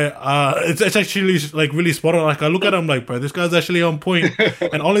 It's actually like really spot on. Like I look at him like, bro, this guy's actually on point,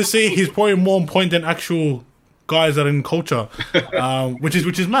 and honestly he's probably more on point than actual guys that are in culture, which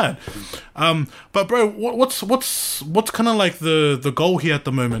is mad. But bro, what's kind of like the goal here at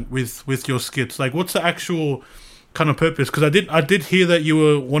the moment with your skits? Like what's the actual kind of purpose? Because I did hear that you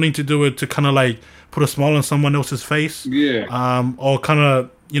were wanting to do it to kind of like put a smile on someone else's face, or kind of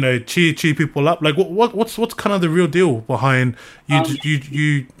cheer people up. Like what's kind of the real deal behind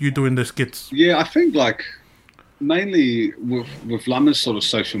you doing the skits? I think like mainly with Lama's sort of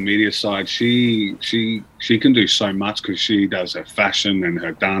social media side, she can do so much because she does her fashion and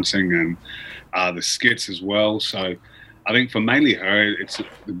her dancing and the skits as well. So I think for mainly her, it's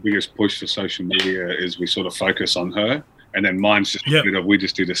the biggest push for social media is we sort of focus on her. And then mine's just we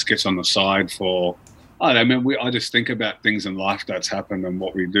just do the skits on the side for, I don't know, I just think about things in life that's happened and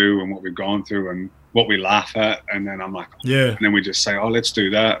what we do and what we've gone through and what we laugh at. And then I'm like, and then we just say, oh, let's do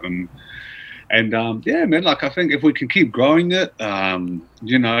that. And man, like I think if we can keep growing it,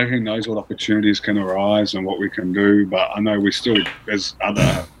 who knows what opportunities can arise and what we can do. But I know we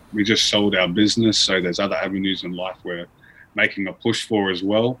just sold our business. So there's other avenues in life we're making a push for as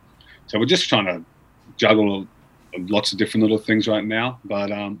well. So we're just trying to juggle lots of different little things right now,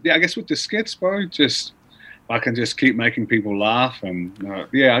 but I guess with the skits, bro, just I can just keep making people laugh, and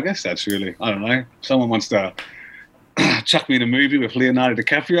I guess that's really, I don't know. If someone wants to chuck me in a movie with Leonardo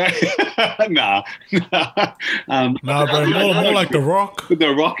DiCaprio, nah, bro, more like The Rock.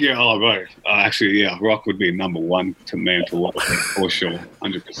 The Rock, bro. Actually, Rock would be number one man to watch for sure,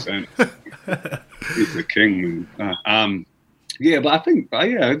 100%. He's the king. But I think,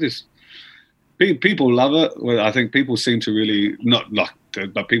 just. People love it. Well, I think people seem to really not like,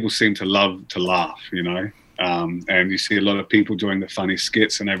 but people seem to love to laugh, and you see a lot of people doing the funny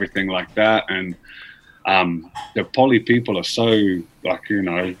skits and everything like that. And the poly people are so like,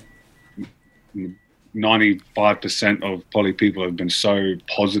 95% of poly people have been so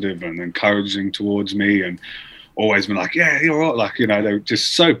positive and encouraging towards me and always been like, yeah, you're right. Like, they're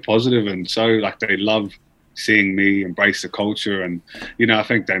just so positive and so like they love seeing me embrace the culture, and I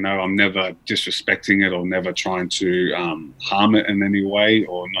think they know I'm never disrespecting it or never trying to harm it in any way,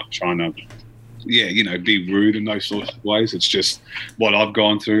 or not trying to be rude in those sorts of ways. It's just what I've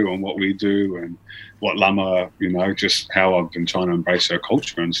gone through and what we do and what Lama, just how I've been trying to embrace her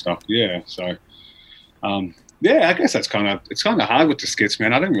culture and stuff. So I guess it's kind of hard with the skits,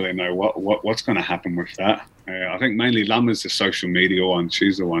 man. I don't really know what's going to happen with that. I think mainly Lama's the social media one.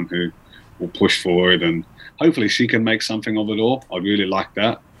 She's the one who will push forward, and hopefully she can make something of it all. I'd really like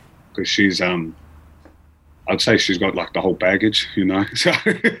that because she's, I'd say she's got like the whole baggage, So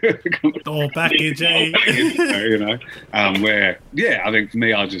the whole package, where I think for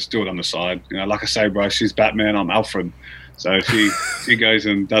me, I'll just do it on the side. Like I say, bro, she's Batman, I'm Alfred. So she goes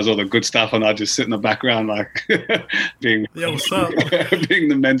and does all the good stuff, and I just sit in the background, like being what's up? being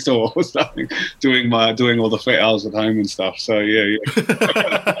the mentor or something, doing all the fit hours at home and stuff. So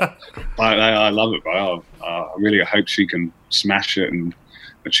but I love it, bro. I really hope she can smash it and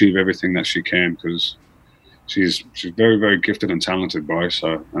achieve everything that she can, because she's very, very gifted and talented, bro.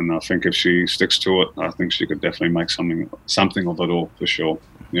 So, and I think if she sticks to it, I think she could definitely make something of it all for sure.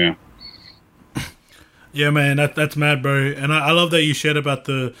 Yeah. Yeah, man, that's mad, bro. And I love that you shared about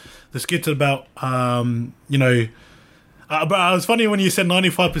the skits about, but it was funny when you said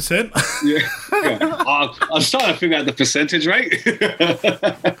 95%. I was trying to figure out the percentage rate.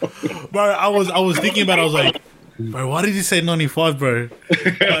 Bro, I was thinking about it. I was like, bro, why did you say 95, bro?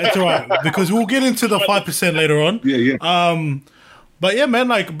 It's all right, because we'll get into the 5% later on. Yeah. But yeah, man,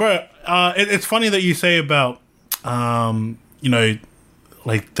 like, bro, it's funny that you say about,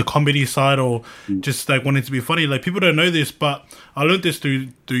 like the comedy side or just like wanting to be funny. Like people don't know this, but I learned this through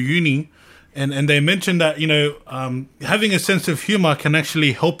uni, and they mentioned that having a sense of humor can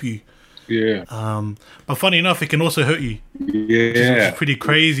actually help you. Yeah. But funny enough, it can also hurt you. Yeah. Which is pretty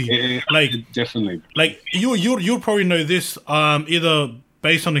crazy. Yeah, like definitely. Like you'll probably know this either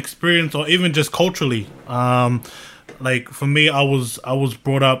based on experience or even just culturally. Like for me, I was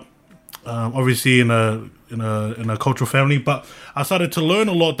brought up obviously in a cultural family, but I started to learn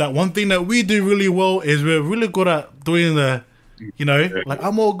a lot that one thing that we do really well is we're really good at doing the, like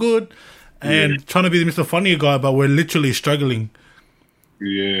I'm all good and trying to be the Mr. Funny guy, but we're literally struggling.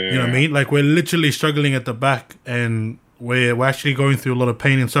 Yeah. You know what I mean? Like we're literally struggling at the back, and we're actually going through a lot of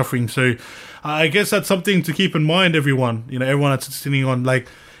pain and suffering. So I guess that's something to keep in mind, everyone. Everyone that's sitting on, like,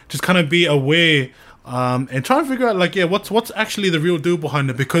 just kind of be aware and try and figure out, like, what's actually the real deal behind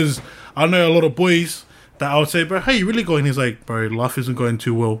it. Because I know a lot of boys that I would say, bro, how you really going? He's like, bro, life isn't going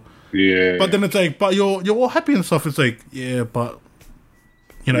too well. Yeah. But then it's like, but you're all happy and stuff. It's like, yeah, but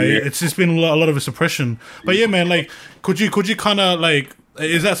you know, it's just been a lot of a suppression. But yeah, man, like, could you kind of like,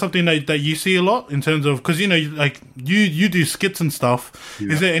 is that something that you see a lot in terms of, because you know, like you do skits and stuff.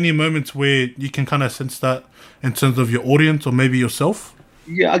 Is there any moments where you can kind of sense that in terms of your audience or maybe yourself?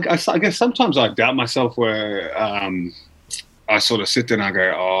 Yeah, I guess sometimes I doubt myself where I sort of sit there and I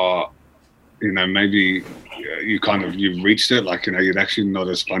go, oh, you know, maybe you've reached it. Like, you know, you're actually not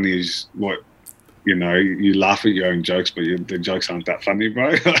as funny as what, you know, you laugh at your own jokes, but the jokes aren't that funny, bro.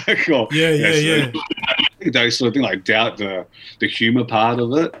 Like, yeah. Those sort of things, like doubt the humor part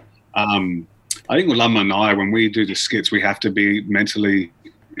of it. I think with Lama and I, when we do the skits, we have to be mentally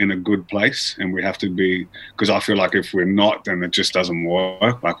in a good place, and we have to be, because I feel like if we're not, then it just doesn't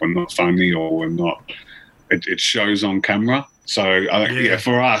work. Like, we're not funny, or we're not. It shows on camera. So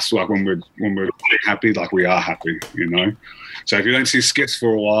for us, like when we're happy, like we are happy, you know. So if you don't see skits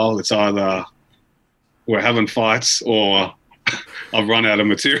for a while, it's either we're having fights or I've run out of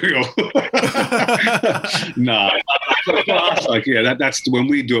material. No, for us, like that's when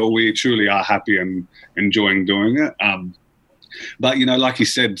we do it. We truly are happy and enjoying doing it. But you know, like you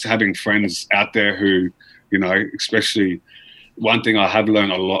said, having friends out there who, you know, especially. One thing I have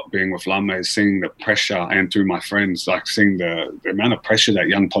learned a lot being with Lama is seeing the pressure, and through my friends, like seeing the amount of pressure that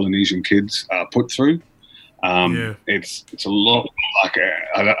young Polynesian kids put through. It's a lot, like,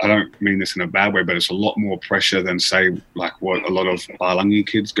 I don't mean this in a bad way, but it's a lot more pressure than, say, like what a lot of Palangi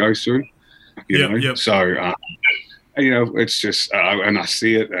kids go through. You know? So, you know, it's just, and I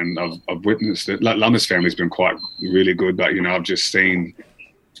see it, and I've witnessed it. Like, Lama's family's been quite really good, but, you know, I've just seen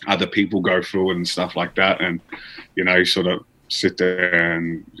other people go through it and stuff like that, and, you know, sort of sit there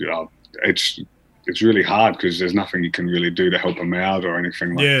and, you know, it's really hard because there's nothing you can really do to help them out or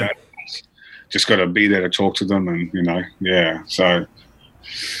anything like that. Just got to be there to talk to them, and, you know, so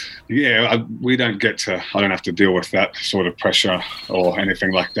we don't get to, I don't have to deal with that sort of pressure or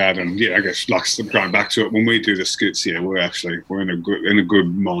anything like that. And I guess, like, going back to it, when we do the skits, we're in a good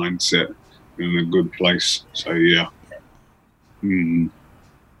mindset, in a good place. So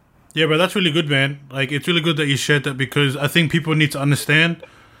Yeah, but that's really good, man. Like, it's really good that you shared that, because I think people need to understand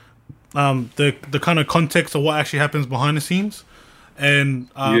the kind of context of what actually happens behind the scenes. And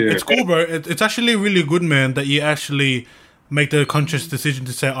it's cool, bro. It's actually really good, man, that you actually make the conscious decision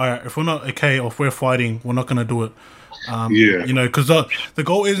to say, all right, if we're not okay, or if we're fighting, we're not going to do it. You know, because the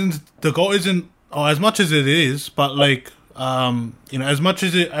goal isn't, as much as it is, but like, you know, as much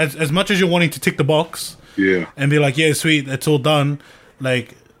as you're wanting to tick the box and be like, yeah, sweet, it's all done,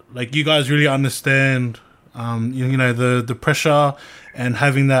 like you guys really understand, you know, the pressure, and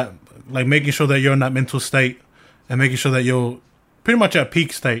having that, like, making sure that you're in that mental state, and making sure that you're pretty much at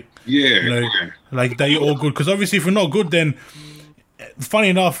peak state. You know, like that you're all good. Because obviously, if you're not good, then, funny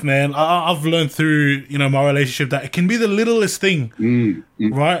enough, man, I've learned through, you know, my relationship that it can be the littlest thing,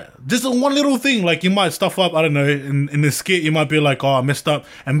 right? Just one little thing. Like, you might stuff up, I don't know, in the skit, you might be like, oh, I messed up,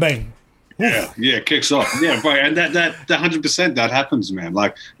 and bang. Kicks off. Right. And that 100% that happens, man.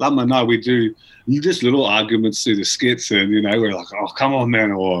 Like, Lama and I, we do just little arguments through the skits, and, you know, we're like, oh, come on,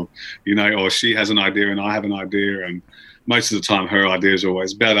 man, or, you know, or she has an idea and I have an idea, and most of the time her idea is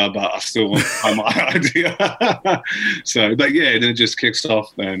always better, but I still want to try my idea. So, but then it just kicks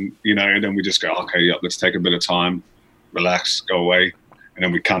off, and, you know, and then we just go, okay, let's take a bit of time, relax, go away, and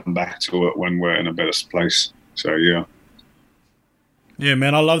then we come back to it when we're in a better place. So, Yeah,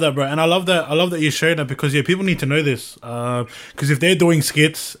 man, I love that, bro. And I love that you're sharing that, because, people need to know this. Because if they're doing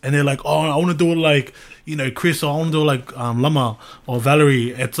skits and they're like, oh, I want to do it like, you know, Cris, or I want to do it like Lama or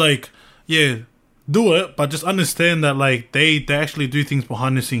Valaree, it's like, do it, but just understand that, like, they actually do things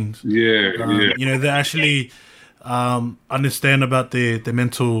behind the scenes. You know, they actually understand about their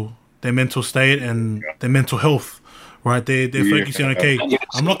mental state and their mental health, right? They're focusing on, okay,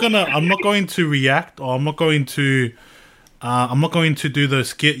 I'm not going to react, or I'm not going to do the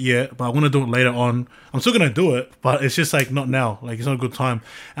skit yet, but I want to do it later on. I'm still going to do it, but it's just like not now. Like, it's not a good time.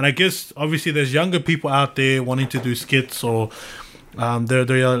 And I guess, obviously, there's younger people out there wanting to do skits, or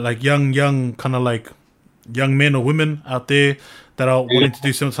they're like young kind of like young men or women out there that are wanting to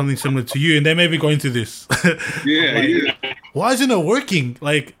do something similar to you, and they may be going through this. Why isn't it working?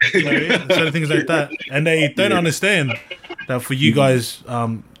 Like, you know, sort of things like that. And they don't understand that for you guys,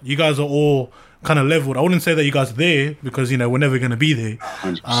 you guys are all kind of leveled. I wouldn't say that you guys are there, because, you know, we're never going to be there.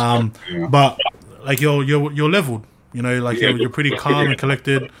 But, like, you're leveled. You know, like, you're pretty calm and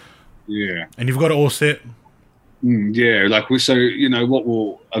collected. And you've got it all set. Yeah, like so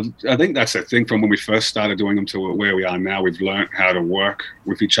what I think that's the thing from when we first started doing them to where we are now. We've learned how to work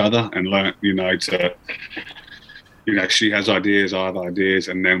with each other and learned, to, she has ideas, I have ideas,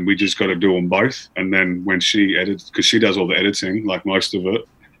 and then we just got to do them both. And then when she edits, because she does all the editing, like most of it,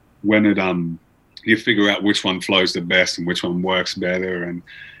 when it you figure out which one flows the best and which one works better. And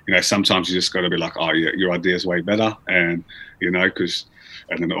sometimes you just got to be like, oh yeah, your idea is way better, and because.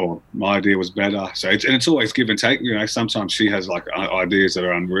 And then, my idea was better. So it's always give and take. Sometimes she has like ideas that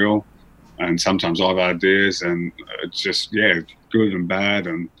are unreal, and sometimes I have ideas, and it's just good and bad.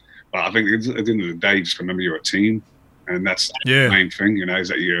 But I think at the end of the day, just remember you're a team, and that's the main thing. Is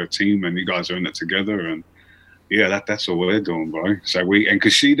that you're a team and you guys are in it together. And that's all we're doing, bro. So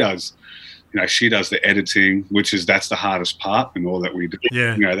because she does. She does the editing, that's the hardest part in all that we do.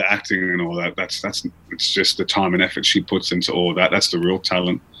 Yeah. The acting and all that. That's it's just the time and effort she puts into all that. That's the real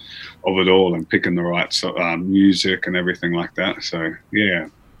talent of it all, and picking the right music and everything like that. So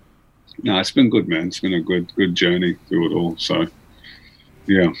no, it's been good, man. It's been a good journey through it all. So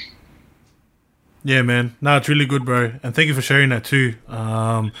yeah. Yeah, man. No, it's really good, bro. And thank you for sharing that too.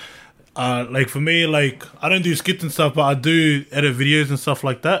 Like for me, like I don't do skits and stuff, but I do edit videos and stuff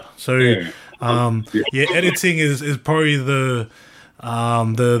like that. So editing is probably the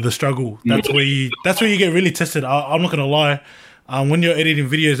struggle. That's where you get really tested. I'm not gonna lie. When you're editing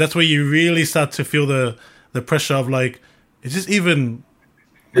videos, that's where you really start to feel the pressure of like, is this even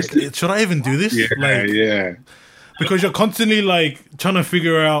should I even do this? Because you're constantly like trying to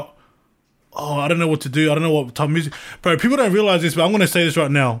figure out, I don't know what to do. I don't know what type of music. Bro, people don't realize this, but I'm going to say this right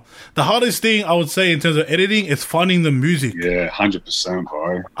now. The hardest thing I would say in terms of editing is finding the music. Yeah, 100%,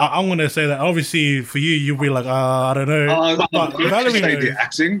 bro. I'm going to say that. Obviously, for you, you'll be like, I don't know. But Valaree knows. The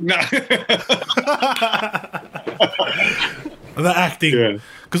acting? No. The acting.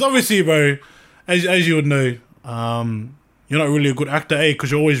 Because obviously, bro, as you would know, you're not really a good actor,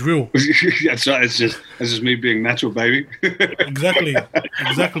 because you're always real. That's right. It's just me being natural, baby. Exactly,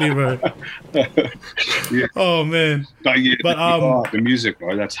 bro. Oh man. But the music,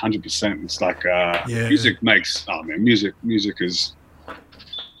 bro. That's 100%. It's like music makes. Oh man, music is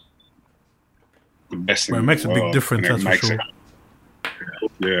the best thing. Bro, it makes a big difference. That's for sure.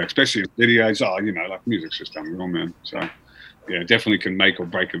 Yeah, especially in videos. Like music's just unreal, man. So definitely can make or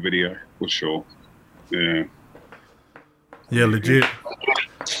break a video for sure. Yeah. Yeah, legit.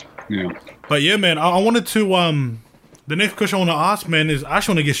 Yeah. But yeah, man, I wanted to the next question I want to ask, man, is I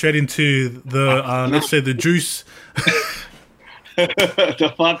actually want to get straight into the let's say the juice.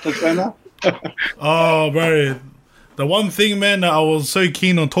 The 5%er? Oh, bro. The one thing, man, that I was so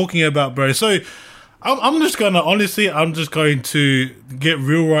keen on talking about, bro. So I'm just going to get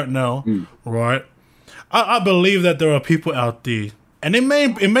real right now, right? I believe that there are people out there, and it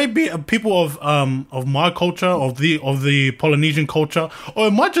may be people of my culture, of the Polynesian culture, or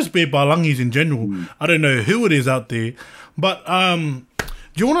it might just be Palangis in general. I don't know who it is out there, but do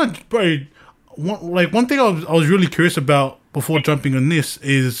you want to, bro? One thing I was really curious about before jumping on this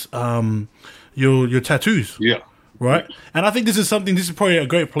is your tattoos. Yeah. Right, and I think this is probably a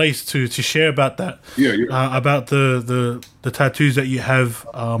great place to share about that. About the tattoos that you have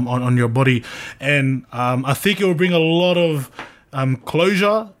on your body, and I think it will bring a lot of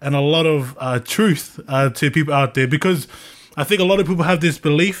closure and a lot of truth to people out there, because I think a lot of people have this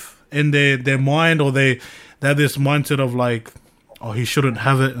belief in their mind, or they have this mindset of like, oh, he shouldn't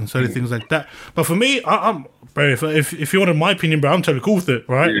have it, and certain things like that. But for me, I'm bro, if you wanted my opinion, bro, I'm totally cool with it,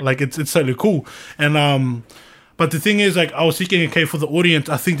 right? Yeah. Like it's totally cool, and but the thing is, like, I was thinking, okay, for the audience,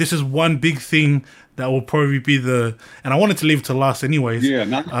 I think this is one big thing that will probably be and I wanted to leave it to last anyways. Yeah,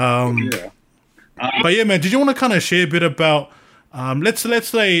 but yeah, man, did you want to kind of share a bit about, let's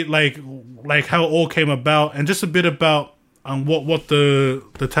say like how it all came about, and just a bit about what the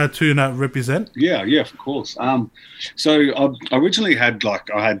tattoo and that represent? Yeah, of course. So I originally had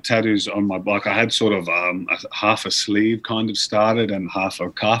I had tattoos on my bike. I had sort of half a sleeve kind of started and half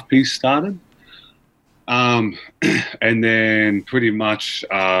a calf piece started. And then pretty much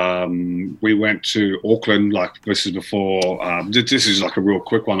we went to Auckland, like this is before, this is like a real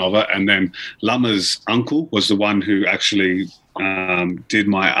quick one of it. And then Lama's uncle was the one who actually did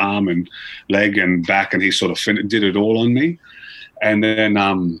my arm and leg and back, and he sort of did it all on me. And then,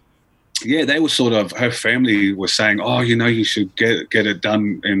 they were sort of, her family was saying, oh, you should get it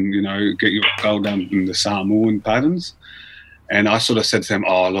done and, get your skull done in the Samoan patterns. And I sort of said to them,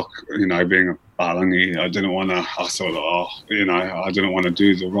 oh, look, being a Palangi, I didn't want to, I thought, I didn't want to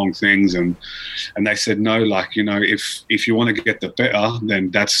do the wrong things. And they said, no, if you want to get the better,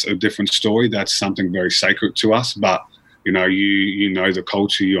 then that's a different story. That's something very sacred to us. But you know, you know the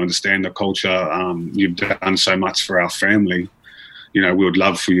culture, you understand the culture, you've done so much for our family. You know, we would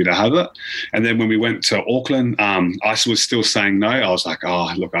love for you to have it. And then when we went to Auckland, I was still saying no. I was like,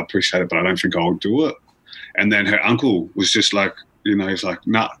 oh, look, I appreciate it, but I don't think I'll do it. And then her uncle was just like, you know, he's like,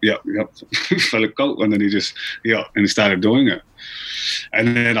 nah, yep. So let go. And then he just, and he started doing it.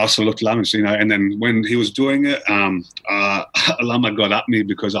 And then I also looked at Lama, you know, and then when he was doing it, Lama got at me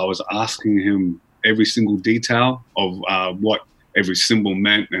because I was asking him every single detail of what every symbol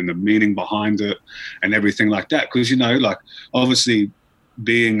meant and the meaning behind it and everything like that. Because, you know, like, obviously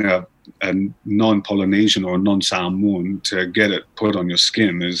being a non-Polynesian or a non-Samoan, to get it put on your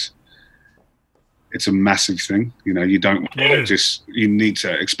skin it's a massive thing. You know, you don't you need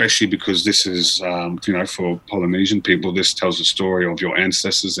to, especially because this is, you know, for Polynesian people, this tells the story of your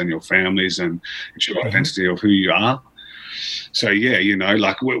ancestors and your families, and it's your identity of who you are. So, yeah, you know,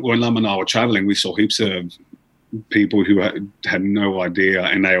 like when Lama and I were traveling, we saw heaps of people who had no idea,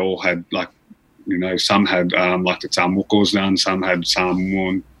 and they all had, like, you know, some had like the Tamukos done, some had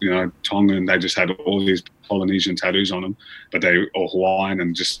Samoan, you know, Tongan. They just had all these Polynesian tattoos on them, but they were Hawaiian,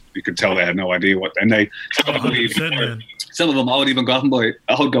 and just, you could tell they had no idea what. And some of them, I would even go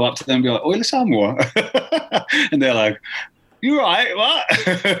up to them and be like, "Oi, Samoa," and they're like, "You right? What?"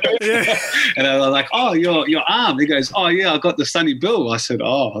 Yeah. And I was like, "Oh, your arm." He goes, "Oh yeah, I got the Sunny Bill." I said,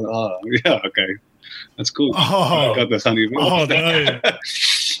 "Oh yeah, okay, that's cool." I got the Sunny Bill. Oh no.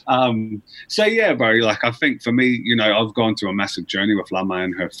 So yeah, bro. Like, I think for me, you know, I've gone through a massive journey with Lama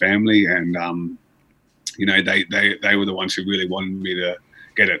and her family, and you know, they were the ones who really wanted me to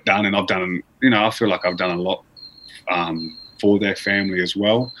get it done, and I've done, you know, I feel like I've done a lot for their family as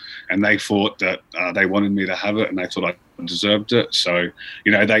well, and they thought that they wanted me to have it, and they thought I deserved it. So,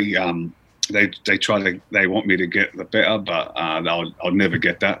 you know, they want me to get the better, but I'll never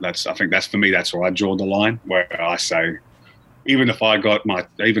get that. I think that's, for me, that's where I draw the line, where I say, even if I got my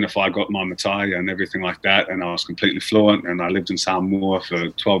Matai and everything like that, and I was completely fluent, and I lived in Samoa for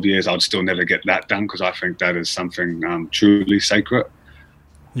 12 years, I'd still never get that done, because I think that is something truly sacred.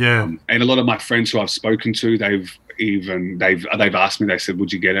 Yeah. And a lot of my friends who I've spoken to, they've asked me, they said,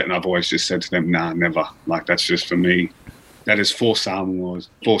 "Would you get it?" And I've always just said to them, "Nah, never. Like, that's just for me. That is for Samoans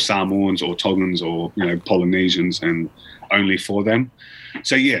or Tongans or, you know, Polynesians, and only for them."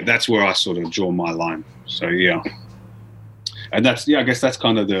 So yeah, that's where I sort of draw my line. So yeah. And that's, I guess that's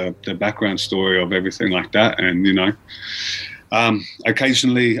kind of the background story of everything like that. And, you know,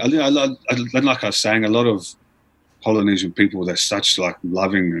 occasionally, like I was saying, a lot of Polynesian people, they're such, like,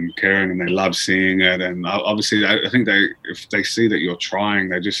 loving and caring, and they love seeing it. And obviously, I think if they see that you're trying,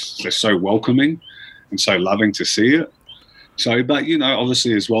 they're so welcoming and so loving to see it. So, but, you know,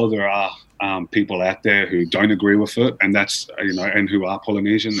 obviously as well, there are people out there who don't agree with it, and that's, you know, and who are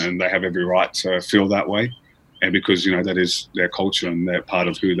Polynesian, and they have every right to feel that way. And because, you know, that is their culture and they're part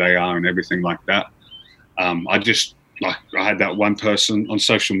of who they are and everything like that. I had that one person on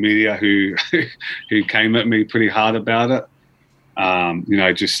social media who came at me pretty hard about it. You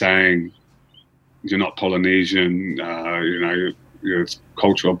know, just saying, "You're not Polynesian, you know, it's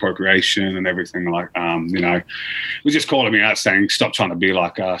cultural appropriation," and everything, like, you know, was just calling me out, saying, "Stop trying to be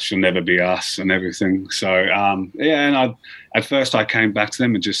like us, you'll never be us," and everything. So, yeah, and at first I came back to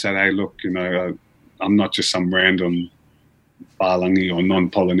them and just said, "Hey, look, you know, I'm not just some random Palangi or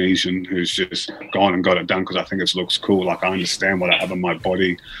non-Polynesian who's just gone and got it done because I think it looks cool. Like, I understand what I have on my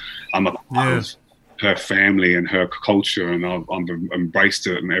body. I'm a part of her family and her culture, and I've embraced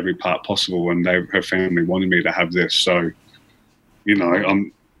it in every part possible, and her family wanted me to have this. So, you know,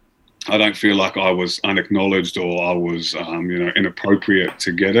 I don't feel like I was unacknowledged or I was, you know, inappropriate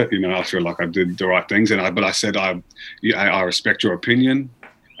to get it. You know, I feel like I did the right things, but I said, I respect your opinion,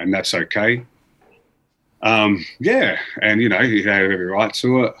 and that's okay. Yeah, and, you know, he had every right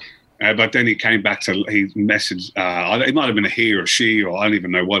to it. But then he came back he messaged, it might have been a he or a she, or I don't even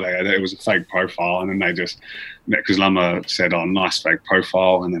know what they had. It was a fake profile. And then they just, because Lama said, "Oh, nice fake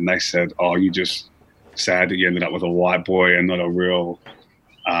profile." And then they said, "Oh, you just sad that you ended up with a white boy and not a real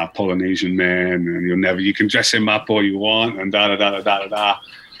Polynesian man. And you can dress him up all you want, and da-da-da-da-da-da."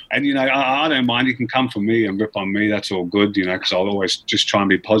 And, you know, I don't mind. You can come for me and rip on me. That's all good, you know, because I'll always just try and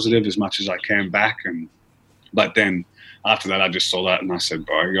be positive as much as I can back. But then after that, I just saw that and I said,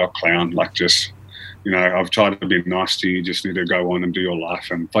 "Bro, you're a clown. Like, just, you know, I've tried to be nice to you. You just need to go on and do your life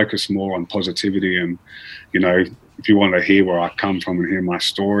and focus more on positivity. And, you know, if you want to hear where I come from and hear my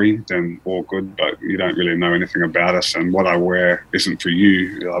story, then all good. But you don't really know anything about us. And what I wear isn't for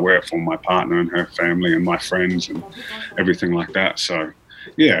you. I wear it for my partner and her family and my friends and everything like that." So,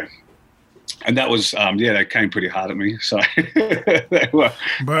 yeah. And that was, they came pretty hard at me. So they were.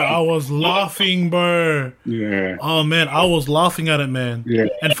 Bro, I was laughing, bro. Yeah. Oh, man, I was laughing at it, man. Yeah.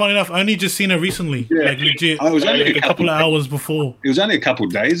 And funny enough, I only just seen it recently. Yeah. Like, legit. I was only like a couple of hours before. It was only a couple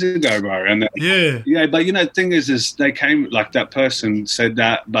of days ago, bro. And yeah. But the thing is they came, like that person said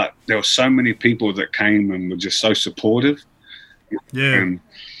that, but there were so many people that came and were just so supportive. Yeah. And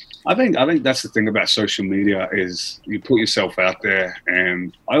I think that's the thing about social media is you put yourself out there,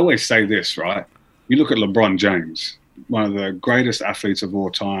 and I always say this, right? You look at LeBron James, one of the greatest athletes of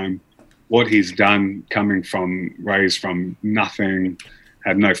all time, what he's done raised from nothing,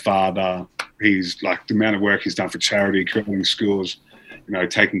 had no father. He's like the amount of work he's done for charity, creating schools,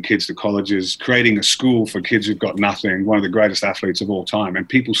 taking kids to colleges, creating a school for kids who've got nothing, one of the greatest athletes of all time. And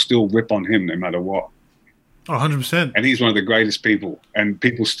people still rip on him no matter what. 100%. And he's one of the greatest people, and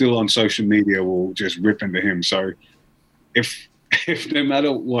people still on social media will just rip into him. So if no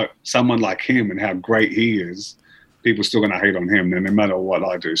matter what, someone like him and how great he is, people still going to hate on him, then no matter what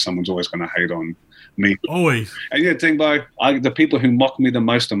I do, someone's always going to hate on me. Always. And the thing, the people who mock me the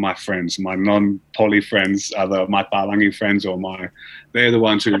most are my friends, my non-poly friends, either my Palangi friends they're the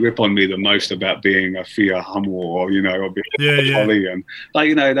ones who rip on me the most about being a fia humble or being poly. And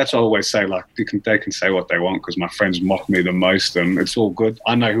that's what I always say, like they can say what they want because my friends mock me the most and it's all good.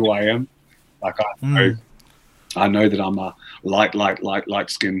 I know who I am. Like I know that I'm a light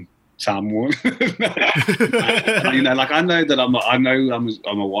skin Samoan. I know that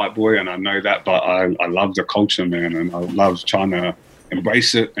I'm a white boy, and I know that, but I love the culture, man, and I love trying to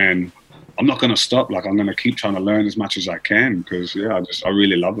embrace it, and I'm not going to stop. Like I'm going to keep trying to learn as much as I can because I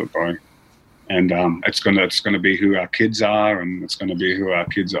really love it, bro. And it's gonna be who our kids are, and it's gonna be who our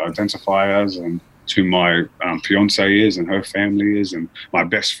kids identify as, and who my fiance is, and her family is, and my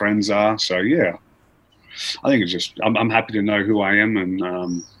best friends are. So yeah, I think it's just I'm happy to know who I am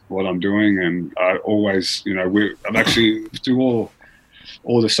and what I'm doing, and I always, I'm actually through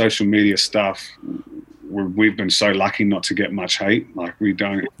all the social media stuff. We've been so lucky not to get much hate. Like we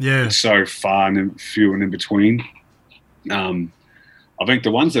don't. Yeah. It's so far and few and in between. I think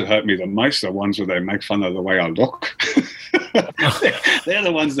the ones that hurt me the most are ones where they make fun of the way I look. They're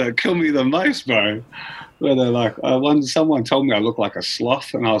the ones that kill me the most, bro. Where they're like, someone told me I look like a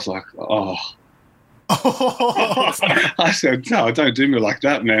sloth, and I was like, oh. I said, no, don't do me like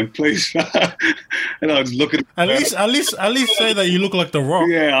that, man, please. And I was looking. At least say that you look like the Rock.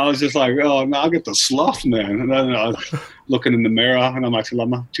 Yeah, I was just like, oh no, I get the sloth, man. And then I was looking in the mirror, and I'm like,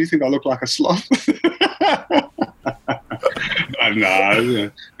 Lama, do you think I look like a sloth?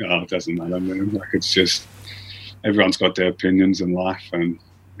 No, it doesn't matter, man. Like it's just everyone's got their opinions in life, and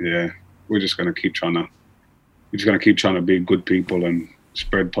yeah, we're just gonna keep trying to be good people and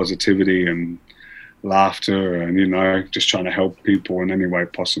spread positivity and laughter, and just trying to help people in any way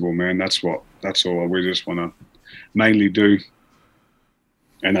possible, man. That's all we just want to mainly do,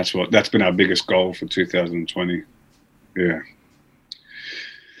 and that's been our biggest goal for 2020.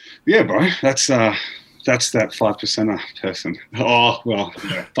 Yeah, bro. That's that 5% person. Oh well,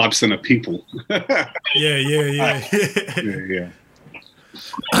 5% of people. Yeah.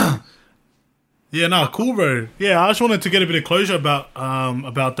 Yeah, no, cool, bro. Yeah, I just wanted to get a bit of closure about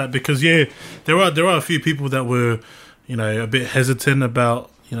that because there are a few people that were, a bit hesitant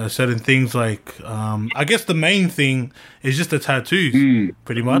about certain things. Like I guess the main thing is just the tattoos,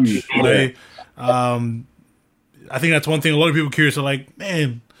 pretty much. I think that's one thing. A lot of people are curious are like,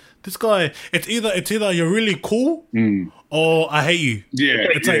 man, this guy. It's either you're really cool or I hate you. Yeah,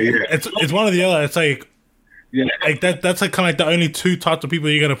 it's one or the other. It's like. Yeah, like that's like kind of like the only two types of people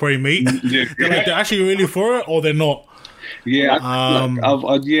you're gonna probably meet. They're actually really for it, or they're not. Yeah,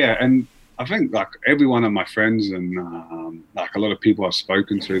 and I think like every one of my friends and like a lot of people I've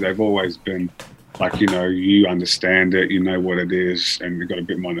spoken to, they've always been like, you understand it, you know what it is, and you've got a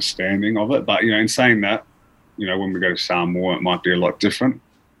bit more understanding of it. But in saying that, when we go to Samoa, it might be a lot different.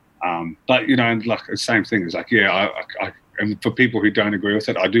 But and like the same thing is like, and for people who don't agree with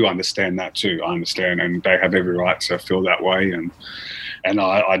it, I do understand that too. I understand, and they have every right to feel that way. And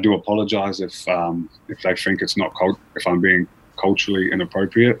I do apologize if they think it's not if I'm being culturally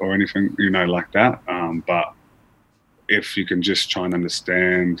inappropriate or anything, like that. But if you can just try and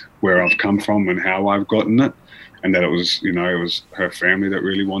understand where I've come from and how I've gotten it, and that it was, it was her family that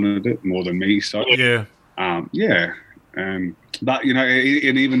really wanted it more than me. So yeah. But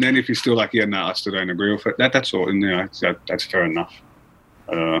and even then, if you're still like, I still don't agree with it. That's all, and that's fair enough.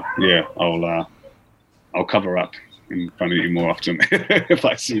 I'll cover up in front of you more often if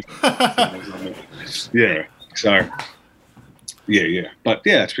I see. Yeah. So. Yeah. But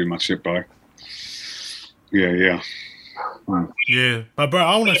that's pretty much it, bro. Yeah. Yeah, but bro,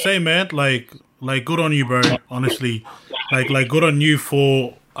 I want to say, man, like good on you, bro. Honestly, like good on you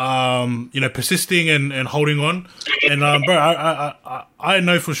for persisting and holding on. And bro, I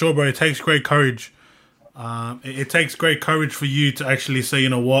know for sure, bro. It takes great courage. It takes great courage for you to actually say, you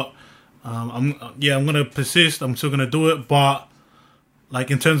know what, I'm gonna persist. I'm still gonna do it, but like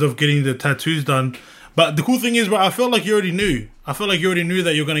in terms of getting the tattoos done. But the cool thing is, bro, I felt like you already knew. I felt like you already knew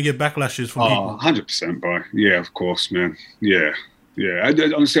that you're gonna get backlashes from people. 100%, bro. Yeah, of course, man. Yeah.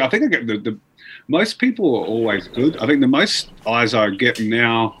 Honestly, I think I get the most people are always good. I think the most eyes I get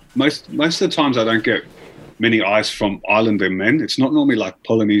now, most of the times I don't get many eyes from Islander men. It's not normally like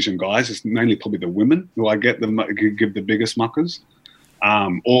Polynesian guys. It's mainly probably the women who I get give the biggest muckers.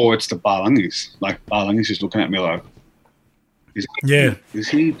 Or it's the Palangis. Like Palangis just looking at me like, is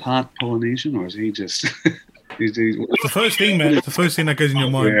he part Polynesian or is he just... It's the first thing, man. It's the first thing that goes in your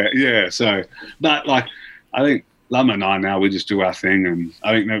mind. Yeah. So, but like, I think Lama and I now, we just do our thing. And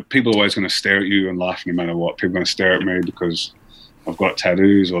I think that people are always going to stare at you in life no matter what. People are going to stare at me because I've got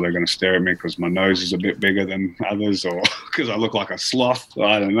tattoos, or they're going to stare at me because my nose is a bit bigger than others, or because I look like a sloth.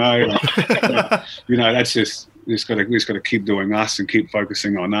 I don't know. That's just, we just got to keep doing us and keep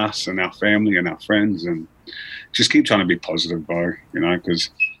focusing on us and our family and our friends, and just keep trying to be positive, bro. Because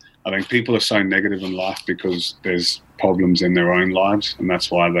I think people are so negative in life because there's problems in their own lives, and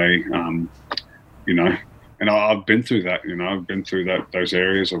that's why they, and I've been through that. I've been through those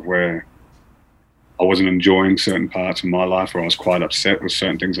areas of where I wasn't enjoying certain parts of my life, or I was quite upset with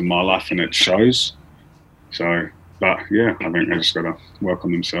certain things in my life, and it shows. So, but yeah, I think they just got to work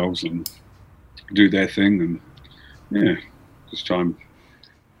on themselves and do their thing, and just try and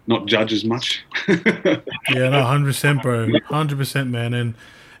not judge as much. Yeah, no, 100%, bro, 100%, man, and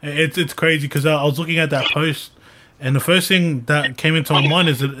it's crazy because I was looking at that post, and the first thing that came into my mind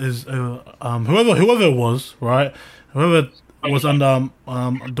is whoever it was, right? Whoever was under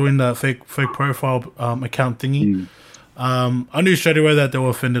doing the fake profile account thingy. I knew straight away that they were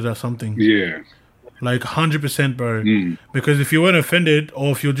offended or something. Yeah, like 100%, bro. Because if you weren't offended,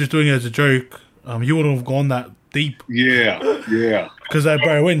 or if you're just doing it as a joke, you wouldn't have gone that deep. Yeah. Because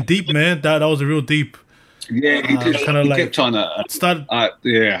bro, it went deep, man. That was a real deep. Yeah, he kept trying to start.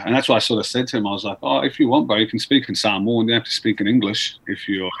 And that's why I sort of said to him, I was like, "Oh, if you want, bro, you can speak in Samoan. You don't have to speak in English if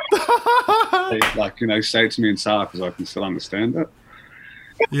you're say it to me in Sa because I can still understand it."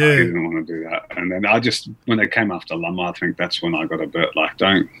 Yeah, I didn't want to do that, and then when they came after Lama, I think that's when I got a bit like,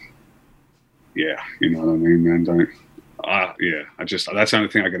 "Don't." Yeah, you know what I mean, man. Don't. That's the only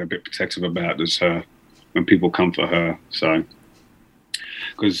thing I get a bit protective about is her when people come for her. So,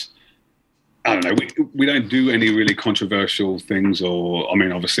 because. I don't know, we don't do any really controversial things,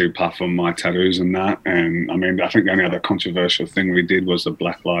 obviously apart from my tattoos and that. And I think the only other controversial thing we did was the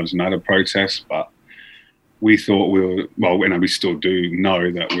Black Lives Matter protest, but we thought we still do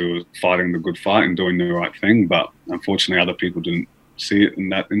know that we were fighting the good fight and doing the right thing, but unfortunately other people didn't see it in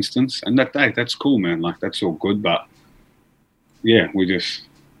that instance. And that day, that's cool, man, like that's all good, but yeah, we just,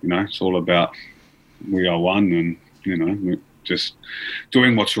 it's all about we are one, and, we're just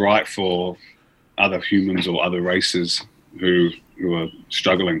doing what's right for other humans or other races who are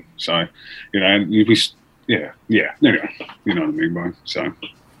struggling. So, anyway, you know what I mean, bro. So,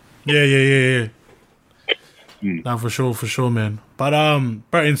 yeah. No, for sure, man. But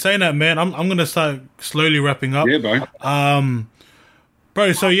bro, in saying that, man, I'm gonna start slowly wrapping up. Yeah, bro.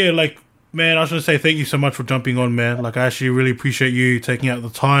 Bro. So yeah, like, man, I was gonna say thank you so much for jumping on, man. Like, I actually really appreciate you taking out the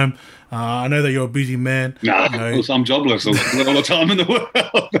time. I know that you're a busy man. Nah, I'm jobless all the time in the world.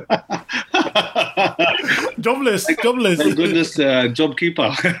 Jobless. Thank goodness, job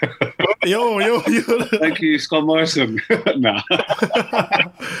keeper. yo. Thank you, Scott Morrison. Nah.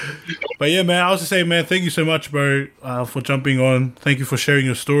 But yeah, man, I was to say, man, thank you so much, bro, for jumping on. Thank you for sharing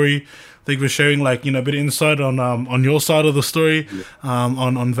your story. Thank you for sharing, a bit of insight on your side of the story,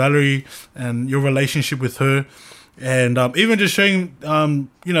 on Valaree and your relationship with her. And even just showing,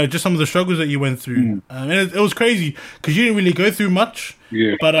 just some of the struggles that you went through. And it was crazy because you didn't really go through much.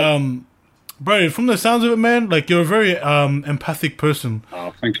 Yeah. But, bro, from the sounds of it, man, you're a very empathic person.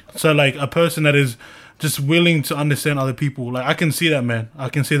 Oh, thank you. So, a person that is just willing to understand other people. I can see that, man. I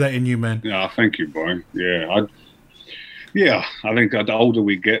can see that in you, man. Yeah, thank you, bro. Yeah, I think the older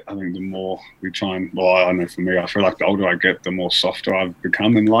we get, I think the more we try and... Well, I know for me, I feel like the older I get, the more softer I've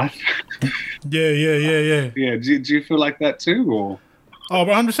become in life. Yeah. Yeah, do you feel like that too, or...? Oh,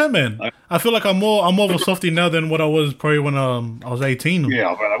 bro, 100%, man. I feel like I'm more of a softie now than what I was probably when I was 18.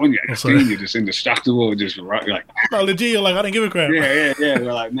 Yeah, but like when you're 18, you're just indestructible, just right, like. No, legit, you're like, I didn't give a crap. Yeah.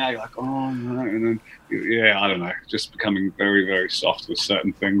 We're like, now you're like, oh no, and then I don't know, just becoming very, very soft with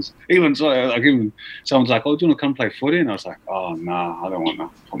certain things. Even someone's like, oh, do you want to come play footy? And I was like, oh no, I don't want to.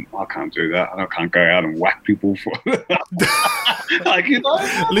 I can't do that. I can't go out and whack people for. Like, you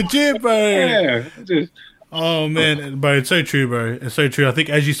know, legit, bro. Yeah, just. Oh man, bro, it's so true, bro. It's so true. I think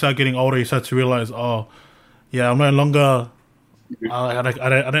as you start getting older, you start to realize, oh, yeah, I'm no longer. I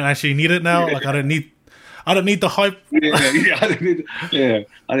don't actually need it now. Like I don't need the hype. I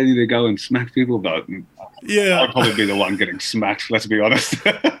don't need to go and smack people, but I'd probably be the one getting smacked. Let's be honest.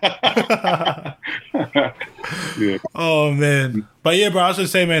 Yeah. Oh man, but yeah, bro. I was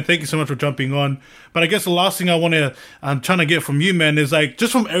just saying, man, thank you so much for jumping on. But I guess the last thing I'm trying to get from you, man, is like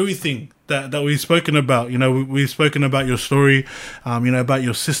just from everything that we've spoken about. You know, we've spoken about your story, you know, about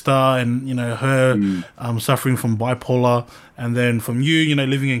your sister and you know her suffering from bipolar, and then from you know,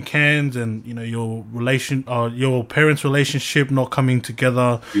 living in Cairns and you know your parents' relationship not coming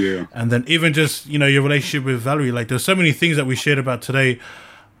together, and then even just you know your relationship with Valaree. Like, there's so many things that we shared about today.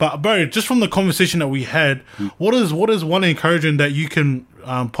 But bro, just from the conversation that we had, what is one encouragement that you can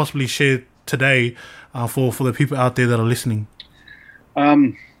possibly share today for the people out there that are listening?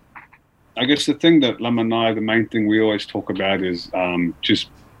 I guess the thing that Lama and I, the main thing we always talk about is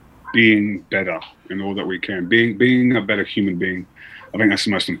just being better in all that we can. Being a better human being. I think that's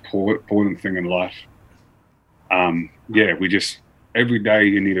the most important thing in life. We just every day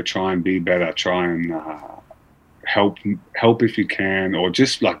you need to try and be better. Try and help if you can, or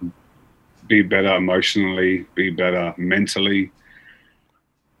just like be better emotionally, be better mentally.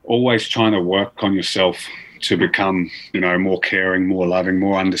 Always trying to work on yourself to become, you know, more caring, more loving,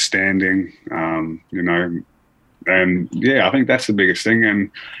 more understanding, you know, and I think that's the biggest thing. And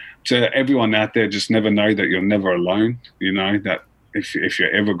to everyone out there, just never know that you're never alone. You know, that if you're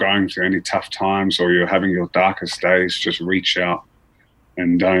ever going through any tough times or you're having your darkest days, just reach out.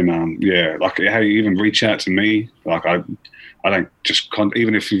 And don't, like, hey, even reach out to me. Like, I don't just,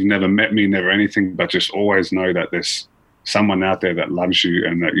 even if you've never met me, never anything, but just always know that there's someone out there that loves you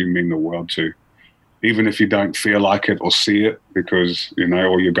and that you mean the world to. Even if you don't feel like it or see it because, you know,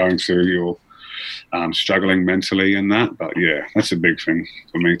 or you're going through, you're struggling mentally and that. But yeah, that's a big thing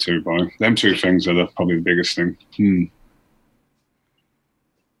for me too, bro. Them two things are probably the biggest thing.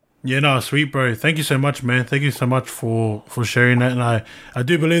 Yeah, no, sweet, bro. Thank you so much, man. Thank you so much for sharing that. And I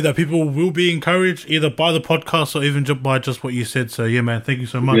do believe that people will be encouraged either by the podcast or even by just what you said. So, yeah, man, thank you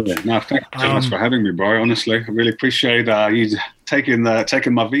so much. Yeah, no, thank you so much for having me, bro. Honestly, I really appreciate you taking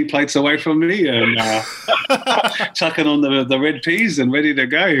my V plates away from me and chucking on the red peas and ready to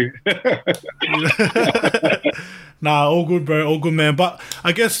go. Nah, all good, bro. All good, man. But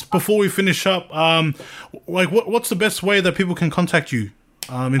I guess before we finish up, like, what's the best way that people can contact you?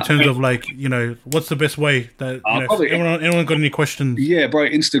 In terms of, like, you know, what's the best way that anyone got any questions? Yeah, bro,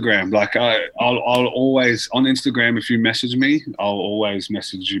 Instagram. Like, I'll always on Instagram. If you message me, I'll always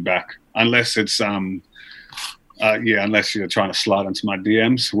message you back, unless it's unless you're trying to slide into my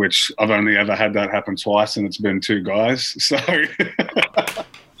DMs, which I've only ever had that happen twice, and it's been two guys. So,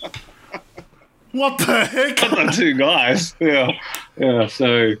 what the heck? Two guys. Yeah.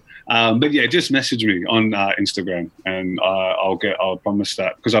 So. But yeah, just message me on Instagram, and I'll promise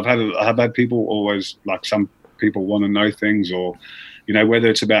that, because I've had people always, like, some people want to know things, or, you know, whether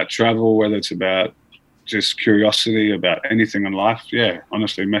it's about travel, whether it's about just curiosity about anything in life. Yeah,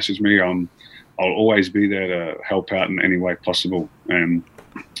 honestly, message me. I'll always be there to help out in any way possible. And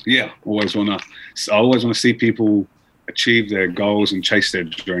yeah, I always want to see people achieve their goals and chase their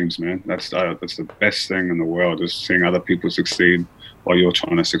dreams, man. That's the best thing in the world, is seeing other people succeed while you're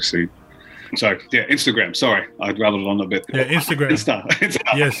trying to succeed. So yeah, Instagram. Sorry, I rattled on a bit. Yeah, Instagram. Insta.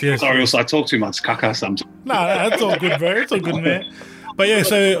 Yes. Sorry, also I talk too much caca sometimes. Nah, that's all good, bro. It's all good, man. But yeah,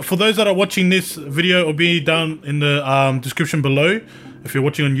 so for those that are watching this video, it'll be down in the description below if you're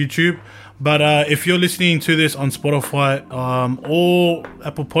watching on YouTube. But if you're listening to this on Spotify or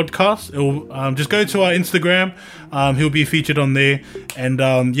Apple Podcasts, it'll just go to our Instagram. He'll be featured on there,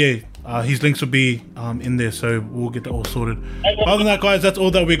 and his links will be in there, so we'll get that all sorted. Other than that, guys, that's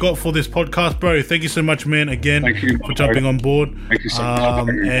all that we got for this podcast, bro. Thank you so much, man, again, for jumping on board. Thank you so much.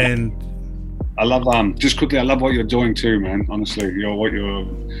 And I love just quickly, I love what you're doing too, man. Honestly, what you're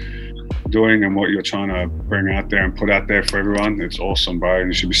doing and what you're trying to bring out there and put out there for everyone. It's awesome, bro. And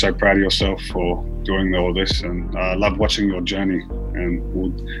you should be so proud of yourself for doing all this. And I love watching your journey, and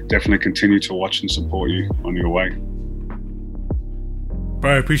we'll definitely continue to watch and support you on your way.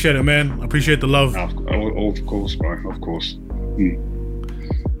 Bro, I appreciate it, man. I appreciate the love. Of course, bro. Of course.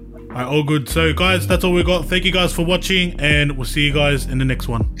 All right, all good. So guys, that's all we got. Thank you guys for watching, and we'll see you guys in the next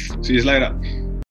one. See you later.